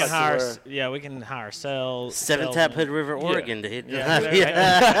enough Yeah. we can products. hire. We can hire sales. 7 tap Hood River, Oregon to hit.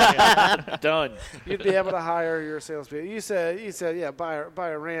 Done. You'd be able to hire your salespeople. You said, buy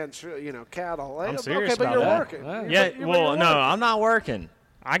a ranch, cattle. I'm serious okay, but about you're that. working. I'm not working.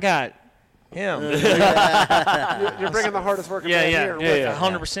 I got him. You're bringing the hardest working man here. with you.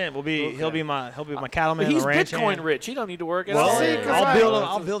 100%. He'll be my cattleman But on he's the ranch. Bitcoin rich. He don't need to work at Well, all. See, 'cause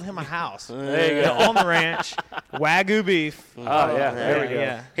I'll build him a house. There you go. On the ranch, Wagyu beef. Oh yeah, there we go.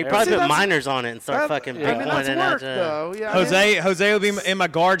 Yeah. He probably See, put that's- miners on it and start fucking I mean, that's Bitcoining work, out. though. Yeah, I mean, Jose will be in my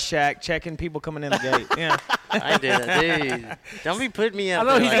guard shack checking people coming in the gate. Yeah. I did it, dude. Don't be putting me I out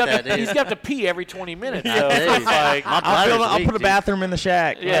know there like that, dude. he's got to pee every 20 minutes. So dude. it's like, I'll weak, put a dude. bathroom in the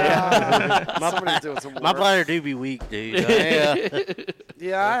shack. somebody's doing some work. My bladder do be weak, dude.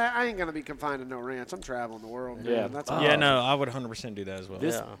 Yeah, I ain't going to be confined to no ranch. I'm traveling the world. Yeah. Man. That's Yeah, no, I would 100% do that as well.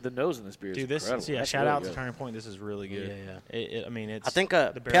 the nose in this beer is Dude, this incredible. That's shout really out to good. Turning Point. This is really good. Yeah. I mean, it's. I think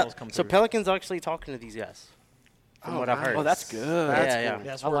the barrels come so through. Pelican's actually talking to these guys. From what I've heard. Oh, that's good. Yeah.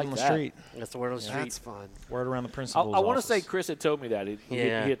 That's I word like on the that. street. That's the word on the street. That's fun. Word around the principal's I want to say office. Chris had told me that he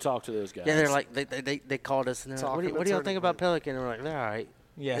had talked to those guys. Yeah, they're like they called us and they're like, Talking what to do y'all Turning think about Point. Pelican? And we're like, they're all right.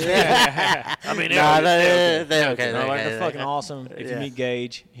 Yeah. I mean, Nah, they're they're okay. No, They're like, okay. they're fucking awesome. If you meet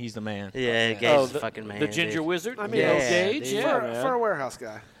Gage, he's the man. Yeah, Gage is the fucking man. The Ginger dude. Wizard. I mean, Gage. dude. Yeah, for man. a warehouse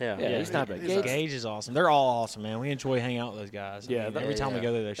guy. Yeah. He's not bad. Gage is awesome. They're all awesome, man. We enjoy hanging out with those guys. Yeah, every time we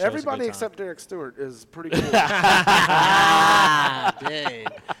go there, Everybody except Derek Stewart is pretty cool. Dude.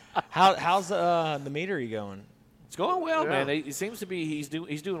 how's the meadery going? It's going well, Yeah. man. He seems to be he's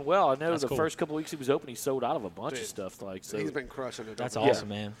doing well. I know That's the cool. first couple weeks he was open, he sold out of a bunch of Dude, stuff. Like so, He's been crushing it. That's over there. awesome,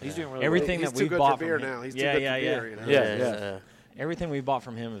 man. he's doing really Everything He's that too we good bought for beer from him. now. He's too yeah, good yeah, for yeah. beer. You know? Yeah. Everything we bought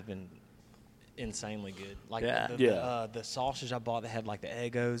from him has been insanely good. Like the sausage I bought that had like the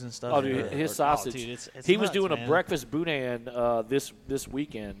Eggos and stuff. Oh, dude, his sausage. Dude, it's he was nuts, doing man. a breakfast boudin this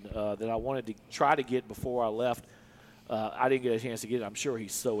weekend that I wanted to try to get before I left. I didn't get a chance to get it. I'm sure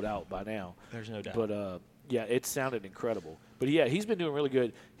he's sold out by now. There's no doubt. But yeah, it sounded incredible. But yeah, he's been doing really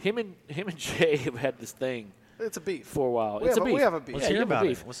good. Him and Jay have had this thing It's a beef. for a while. We It's have a a- beef. we have a beef. Let's Yeah, hear you have a about it.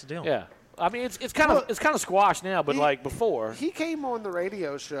 beef. What's the deal? Yeah. I mean, it's kind of squashed now, but like before. He came on the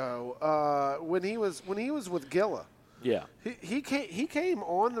radio show when he was with Gilla. Yeah. He came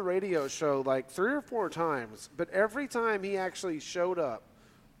on the radio show like 3 or 4 times, but every time he actually showed up,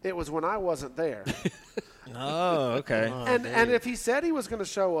 it was when I wasn't there. Oh, okay. And if he said he was going to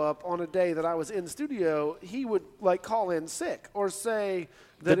show up on a day that I was in studio, he would like call in sick or say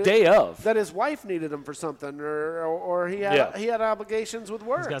that day of. that his wife needed him for something or he had obligations with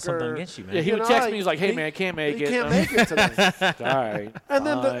work. He's got something or, against you, man. Yeah, he would text me. He's like, "Hey, man, I can't make he it." can't make it today. All right. And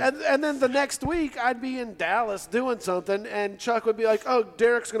then fine. and then the next week I'd be in Dallas doing something, and Chuck would be like, "Oh,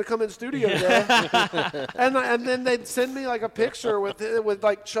 Derek's going to come in studio today," and then they'd send me like a picture with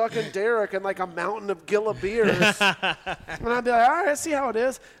like Chuck and Derek and like a mountain of Gilla beers, and I'd be like, "All right, see how it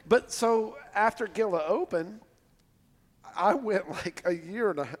is." But so after Gilla opened, I went like a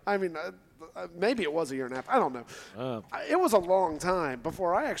year and a half. I mean, maybe it was a year and a half. I don't know. It was a long time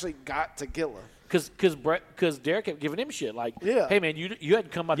before I actually got to Gilla. Because Derek kept giving him shit like, Yeah. hey, man, you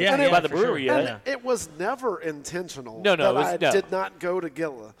hadn't come by the, Yeah, by the for brewery sure. yet. And it was never intentional No, that I did not go to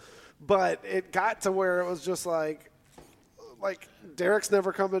Gilla. But it got to where it was just like Derek's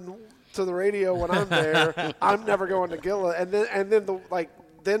never coming to the radio when I'm there. I'm never going to Gilla. And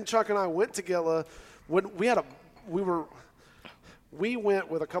then Chuck and I went to Gilla when we went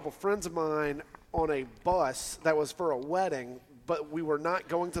with a couple friends of mine on a bus that was for a wedding, but we were not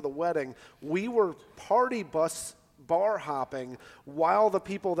going to the wedding. We were party bus bar hopping while the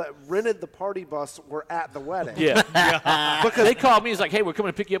people that rented the party bus were at the wedding. Yeah. Because they called me. He's like, hey, we're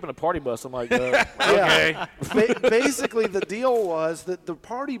coming to pick you up in a party bus. I'm like, okay. Basically, the deal was that the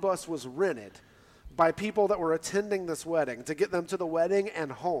party bus was rented by people that were attending this wedding to get them to the wedding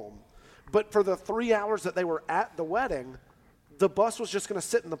and home. But for the 3 hours that they were at the wedding, the bus was just going to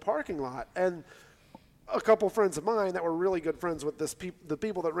sit in the parking lot. And a couple friends of mine that were really good friends with the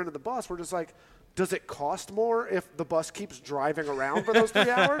people that rented the bus were just like, does it cost more if the bus keeps driving around for those 3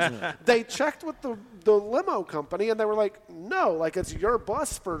 hours? They checked with the limo company, and they were like, no, like it's your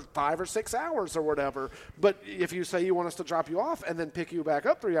bus for 5 or 6 hours or whatever. But if you say you want us to drop you off and then pick you back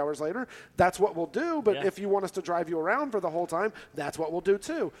up 3 hours later, that's what we'll do. But if you want us to drive you around for the whole time, that's what we'll do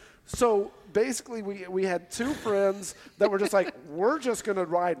too. So basically we had two friends that were just like, we're just going to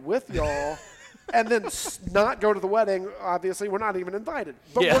ride with y'all. And then not go to the wedding. Obviously, we're not even invited.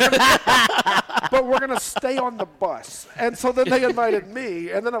 But we're gonna stay on the bus. And so then they invited me,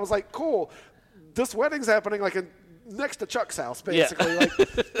 and then I was like, cool. This wedding's happening like next to Chuck's house, basically. Like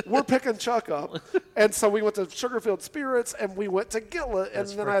we're picking Chuck up, and so we went to Sugarfield Spirits, and we went to Gilla, and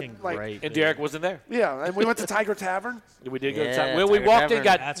That's then and Derek wasn't there. Yeah, and we went to Tiger Tavern. We did go to Tiger. Well, we walked in, we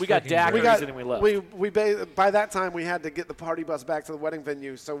got daiquiris, and then we left. By that time, we had to get the party bus back to the wedding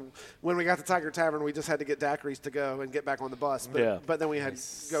venue. So when we got to Tiger Tavern, we just had to get daiquiris to go and get back on the bus. But then we had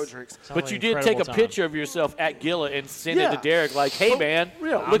go drinks. But you did take a picture of yourself at Gilla and send it to Derek, like, hey, man,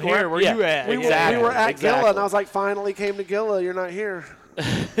 look here, where you at? We were at Gilla, and I was like, finally came to Gilla. You're not here.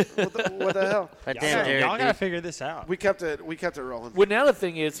 What the hell? Y'all gotta figure this out. We kept it rolling. Well, now the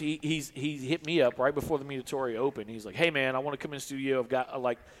thing is, he hit me up right before the Meadotory opened. He's like, hey man, I want to come in the studio. I've got I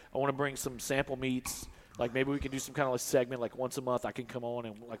want to bring some sample meats. Like maybe we can do some kind of like segment, like once a month. I can come on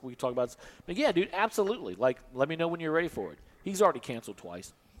and like we can talk about this. But yeah, dude, absolutely. Like, let me know when you're ready for it. He's already canceled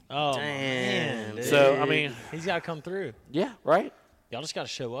twice. Oh man. Dude. So I mean, he's got to come through. Yeah, right. Y'all just got to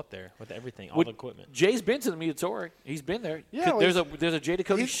show up there with everything, all the equipment. Jay's been to the Meadotory. He's been there. Yeah, there's a Jay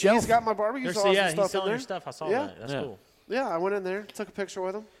Ducote shelf. He's got my barbecue sauce and stuff he's selling in there. your stuff. I saw that. That's cool. Yeah, I went in there, took a picture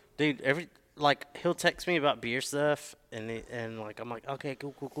with him. Dude, he'll text me about beer stuff, and like I'm like, okay,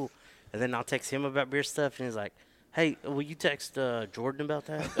 cool. And then I'll text him about beer stuff, and he's like, hey, will you text Jordan about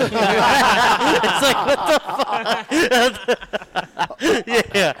that? It's like, what the fuck?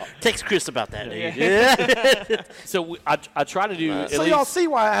 Yeah, text Chris about that, dude. Yeah. So I try to do. So y'all see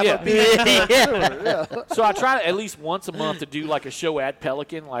why I have a beer. So I try to at least once a month to do like a show at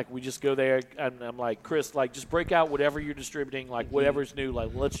Pelican. Like we just go there, and I'm like, Chris, like just break out whatever you're distributing, like whatever's new.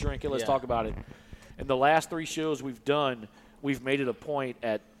 Like let's drink it, let's talk about it. And the last 3 shows we've done, we've made it a point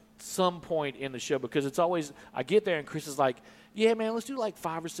at some point in the show, because it's always, I get there and Chris is like, yeah man, let's do like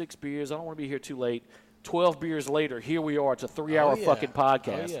 5 or 6 beers, I don't want to be here too late. 12 beers later, here we are. It's a 3-hour fucking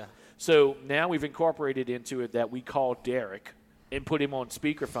podcast. So now we've incorporated into it that we call Derek and put him on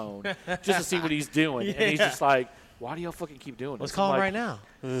speakerphone just to see what he's doing. And he's just like, why do y'all fucking keep doing this? Let's call him right now.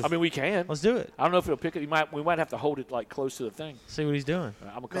 I mean, we can. Let's do it. I don't know if it'll pick it. We might have to hold it like close to the thing. See what he's doing.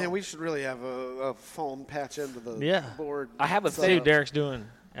 Man, we should really have a phone patch into the board. I have a see what Derek's doing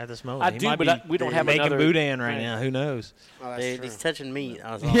at this moment. I do, but we don't have making another boudin right now. Who knows? Oh, Dude, he's touching meat.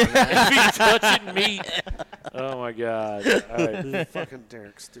 I was He's touching meat. Oh my god! All right, fucking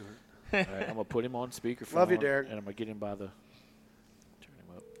Derek Stewart. All right, I'm gonna put him on speakerphone. Love you, Derek. And I'm gonna get him by the. Turn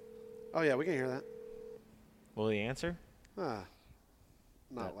him up. Oh yeah, we can hear that. Will he answer? Not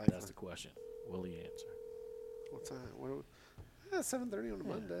likely. That's the question. Will he answer? What's that? 7:30 on a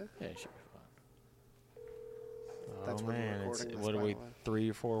Monday. Yeah, he should be fine. That's oh when we're man, recording this, what are by we the way. 3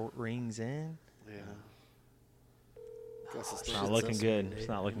 or 4 rings in? Yeah. Guess It's not looking good. It's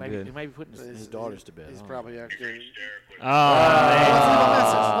not looking He good. might be putting his daughters to bed. He's probably actually. Oh,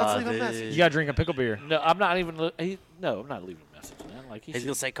 man. Let's leave a message. You gotta drink a pickle beer. No, I'm not even. I'm not leaving a message, man. Like He's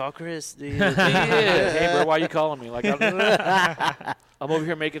gonna say, call Chris, dude. Hey, bro, why you calling me? Like, I'm over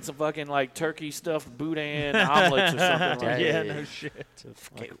here making some fucking like turkey stuffed boudin omelets or something. Like, Yeah, no shit.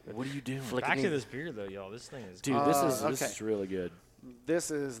 like, what are you doing? Back to this beer though, y'all. This thing is Dude, this okay. is really good.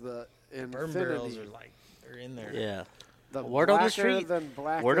 This is the burn barrels Infinity. are in there. Yeah. The Word on the street.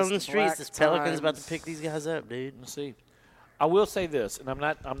 Word on the streets. This Pelican's about to pick these guys up, dude. Let's see. I will say this, and I'm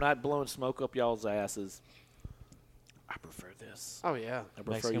not blowing smoke up y'all's asses. I prefer this. Oh yeah, I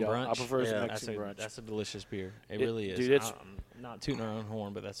prefer Mexican brunch. I prefer Mexican brunch. That's a delicious beer. It really is. Dude, I'm not tooting our own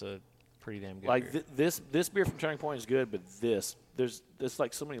horn, but that's a pretty damn good like beer. this beer from Turning Point is good, but there's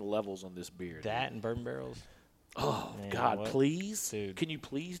like so many levels on this beer. That dude. and bourbon barrels. Oh Man, God, what? please, Dude. Can you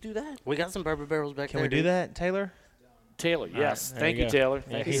please do that? We got some bourbon barrels back Can there. we do that, Taylor? Taylor, yes. Right, Thank you, go. Taylor.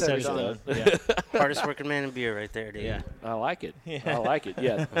 Yeah, Thank he you. said so. so. Yeah. Hardest working man in beer right there, dude. Yeah. I like it. I like it.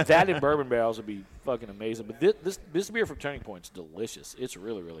 Yeah, that and bourbon barrels would be fucking amazing. But this beer from Turning Point is delicious. It's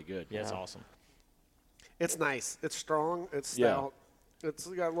really, really good. Yeah, it's awesome. it's nice. It's strong. It's Yeah. stout. It's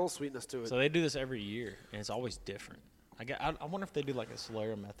got a little sweetness to it. So they do this every year, and it's always different. I wonder if they do like a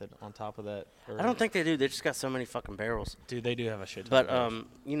Solera method on top of that. Or I don't think they do. They just got so many fucking barrels. Dude, they do have a shit ton But of barrels.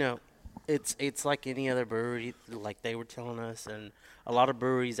 you know, it's like any other brewery, like they were telling us, and a lot of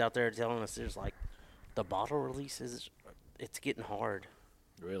breweries out there are telling us there's like the bottle releases. It's getting hard.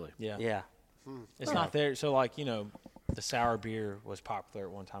 Really. Yeah. Yeah. It's not there. So, like, you know, the sour beer was popular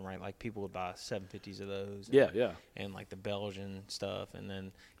at one time, right? Like, people would buy 750s of those. Yeah. And, like, the Belgian stuff. And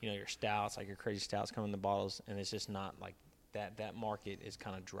then, you know, your stouts, like your crazy stouts come in the bottles. And it's just not, like, that market is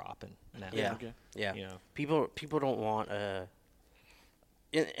kind of dropping now. Yeah. Okay. Yeah. You know. People don't want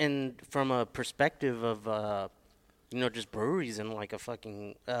and from a perspective of you know, just breweries and like a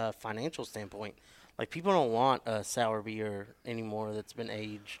fucking financial standpoint, like people don't want a sour beer anymore that's been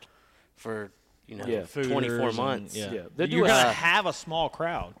aged for, you know, Yeah. 24 months. Yeah. They'll do You're a- going to have a small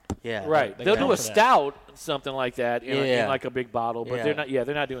crowd. Yeah. Right. They They'll come do a for that. stout, something like that, in Yeah. like a big bottle, but Yeah.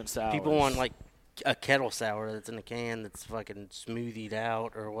 they're not doing sours. People want like a kettle sour that's in a can that's fucking smoothied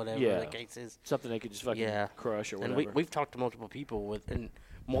out or whatever the case is. something they could just fucking crush or whatever. And we've talked to multiple people within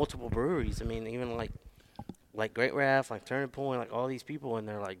multiple breweries. I mean, even like Great Raft, like Turning Point, like all these people, and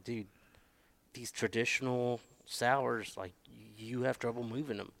they're like, dude, these traditional sours, like you have trouble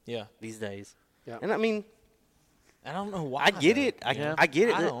moving them. Yeah. These days. Yeah. And I mean, I don't know why. I get though. it. I get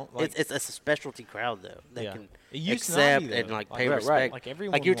it. I don't, like- It's a specialty crowd though that Yeah. can It used to not accept be, and though. like Like, pay right, respect. like,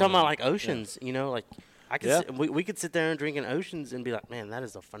 everyone like you were talking wanted- about like Oceans, you know, like I could Yeah. we could sit there and drink an Oceans and be like, man, that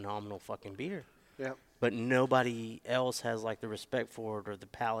is a phenomenal fucking beer. yeah. But nobody else has like the respect for it or the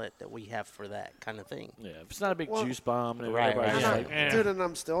palate that we have for that kind of thing. Yeah, if it's not a big Well, juice bomb, then right, everybody's right. just like, eh. Dude, and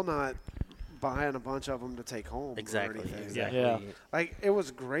I'm still not buying a bunch of them to take home. Exactly. Or anything. Exactly. Yeah. Like, it was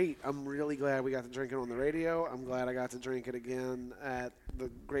great. I'm really glad we got to drink it on the radio. I'm glad I got to drink it again at the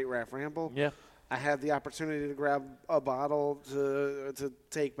Great Raft Ramble. Yeah. I had the opportunity to grab a bottle to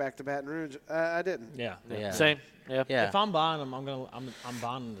take back to Baton Rouge. I didn't. Yeah. Yeah. Same. Yeah. Yeah. If I'm buying them, I'm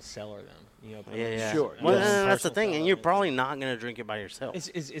buying them to cellar them. You know, put them Yeah, in yeah. Sure. Well, Yeah. that's the personal thing, and cellar. you're probably not gonna drink it by yourself.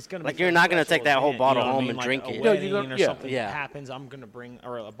 It's gonna Like, be you're a not gonna special take that whole event, bottle you know what I home mean? and Like drink a it. No, wedding you're gonna- or yeah. something Yeah. happens. I'm gonna bring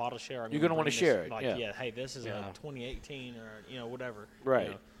or a bottle share. You're gonna want to share it, Like, yeah. hey, this is Yeah. a 2018 or whatever. Right.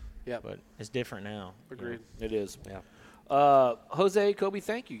 You know, Yeah. but it's different now. Agreed. It is. Yeah. Jose, Kobe,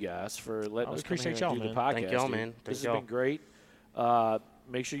 thank you guys for letting Oh, we us come appreciate here and y'all, do the man. podcast. Thank y'all, dude. man. This Thank has been great.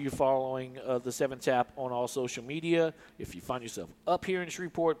 Make sure you're following the 7 Tap on all social media. If you find yourself up here in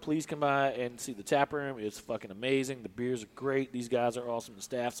Shreveport, please come by and see the tap room. It's fucking amazing. The beers are great. These guys are awesome. The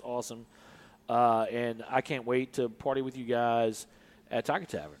staff's awesome. And I can't wait to party with you guys at Tiger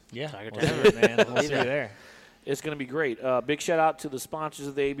Tavern. Yeah, Tiger we'll see Tavern. it, man. We'll see you there. It's going to be great. Big shout out to the sponsors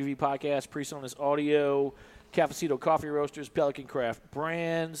of the ABV podcast, Presonus Audio, Cafecito Coffee Roasters, Pelican Craft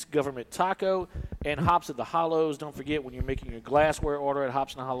Brands, Government Taco, and Hops at the Hollows. Don't forget, when you're making your glassware order at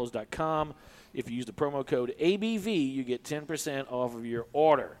hopsandhollows.com, if you use the promo code ABV, you get 10% off of your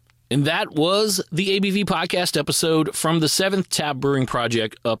order. And that was the ABV podcast episode from the 7th Tap Brewing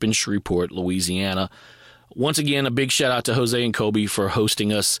Project up in Shreveport, Louisiana. Once again, a big shout out to Jose and Kobe for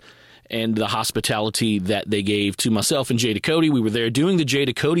hosting us and the hospitality that they gave to myself and Jay Cody. We were there doing the Jay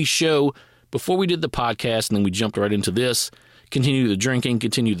Cody show before we did the podcast, and then we jumped right into this, continue the drinking,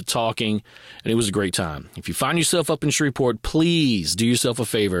 continue the talking, and it was a great time. If you find yourself up in Shreveport, please do yourself a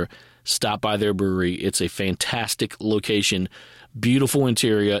favor, stop by their brewery. It's a fantastic location, beautiful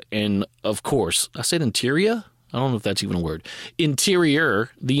interior, and of course, I said interior? I don't know if that's even a word. Interior,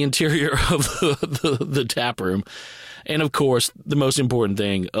 the interior of the tap room, and of course, the most important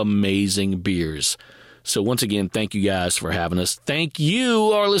thing, amazing beers. So once again, thank you guys for having us. Thank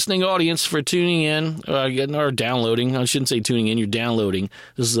you, our listening audience, for tuning in or downloading. I shouldn't say tuning in. You're downloading.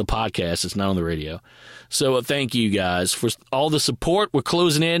 This is a podcast. It's not on the radio. So thank you guys for all the support. We're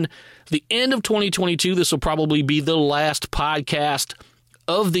closing in the end of 2022. This will probably be the last podcast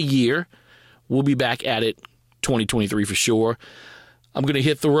of the year. We'll be back at it 2023 for sure. I'm going to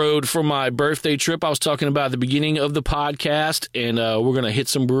hit the road for my birthday trip I was talking about at the beginning of the podcast, and we're going to hit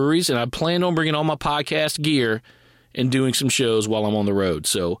some breweries, and I plan on bringing all my podcast gear and doing some shows while I'm on the road.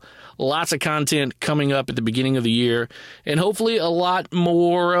 So lots of content coming up at the beginning of the year, and hopefully a lot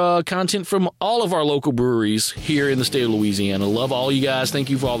more content from all of our local breweries here in the state of Louisiana. Love all you guys. Thank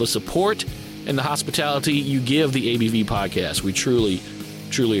you for all the support and the hospitality you give the ABV podcast. We truly,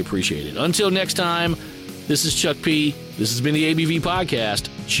 truly appreciate it. Until next time, this is Chuck P. This has been the ABV podcast.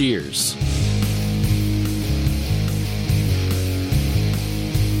 Cheers.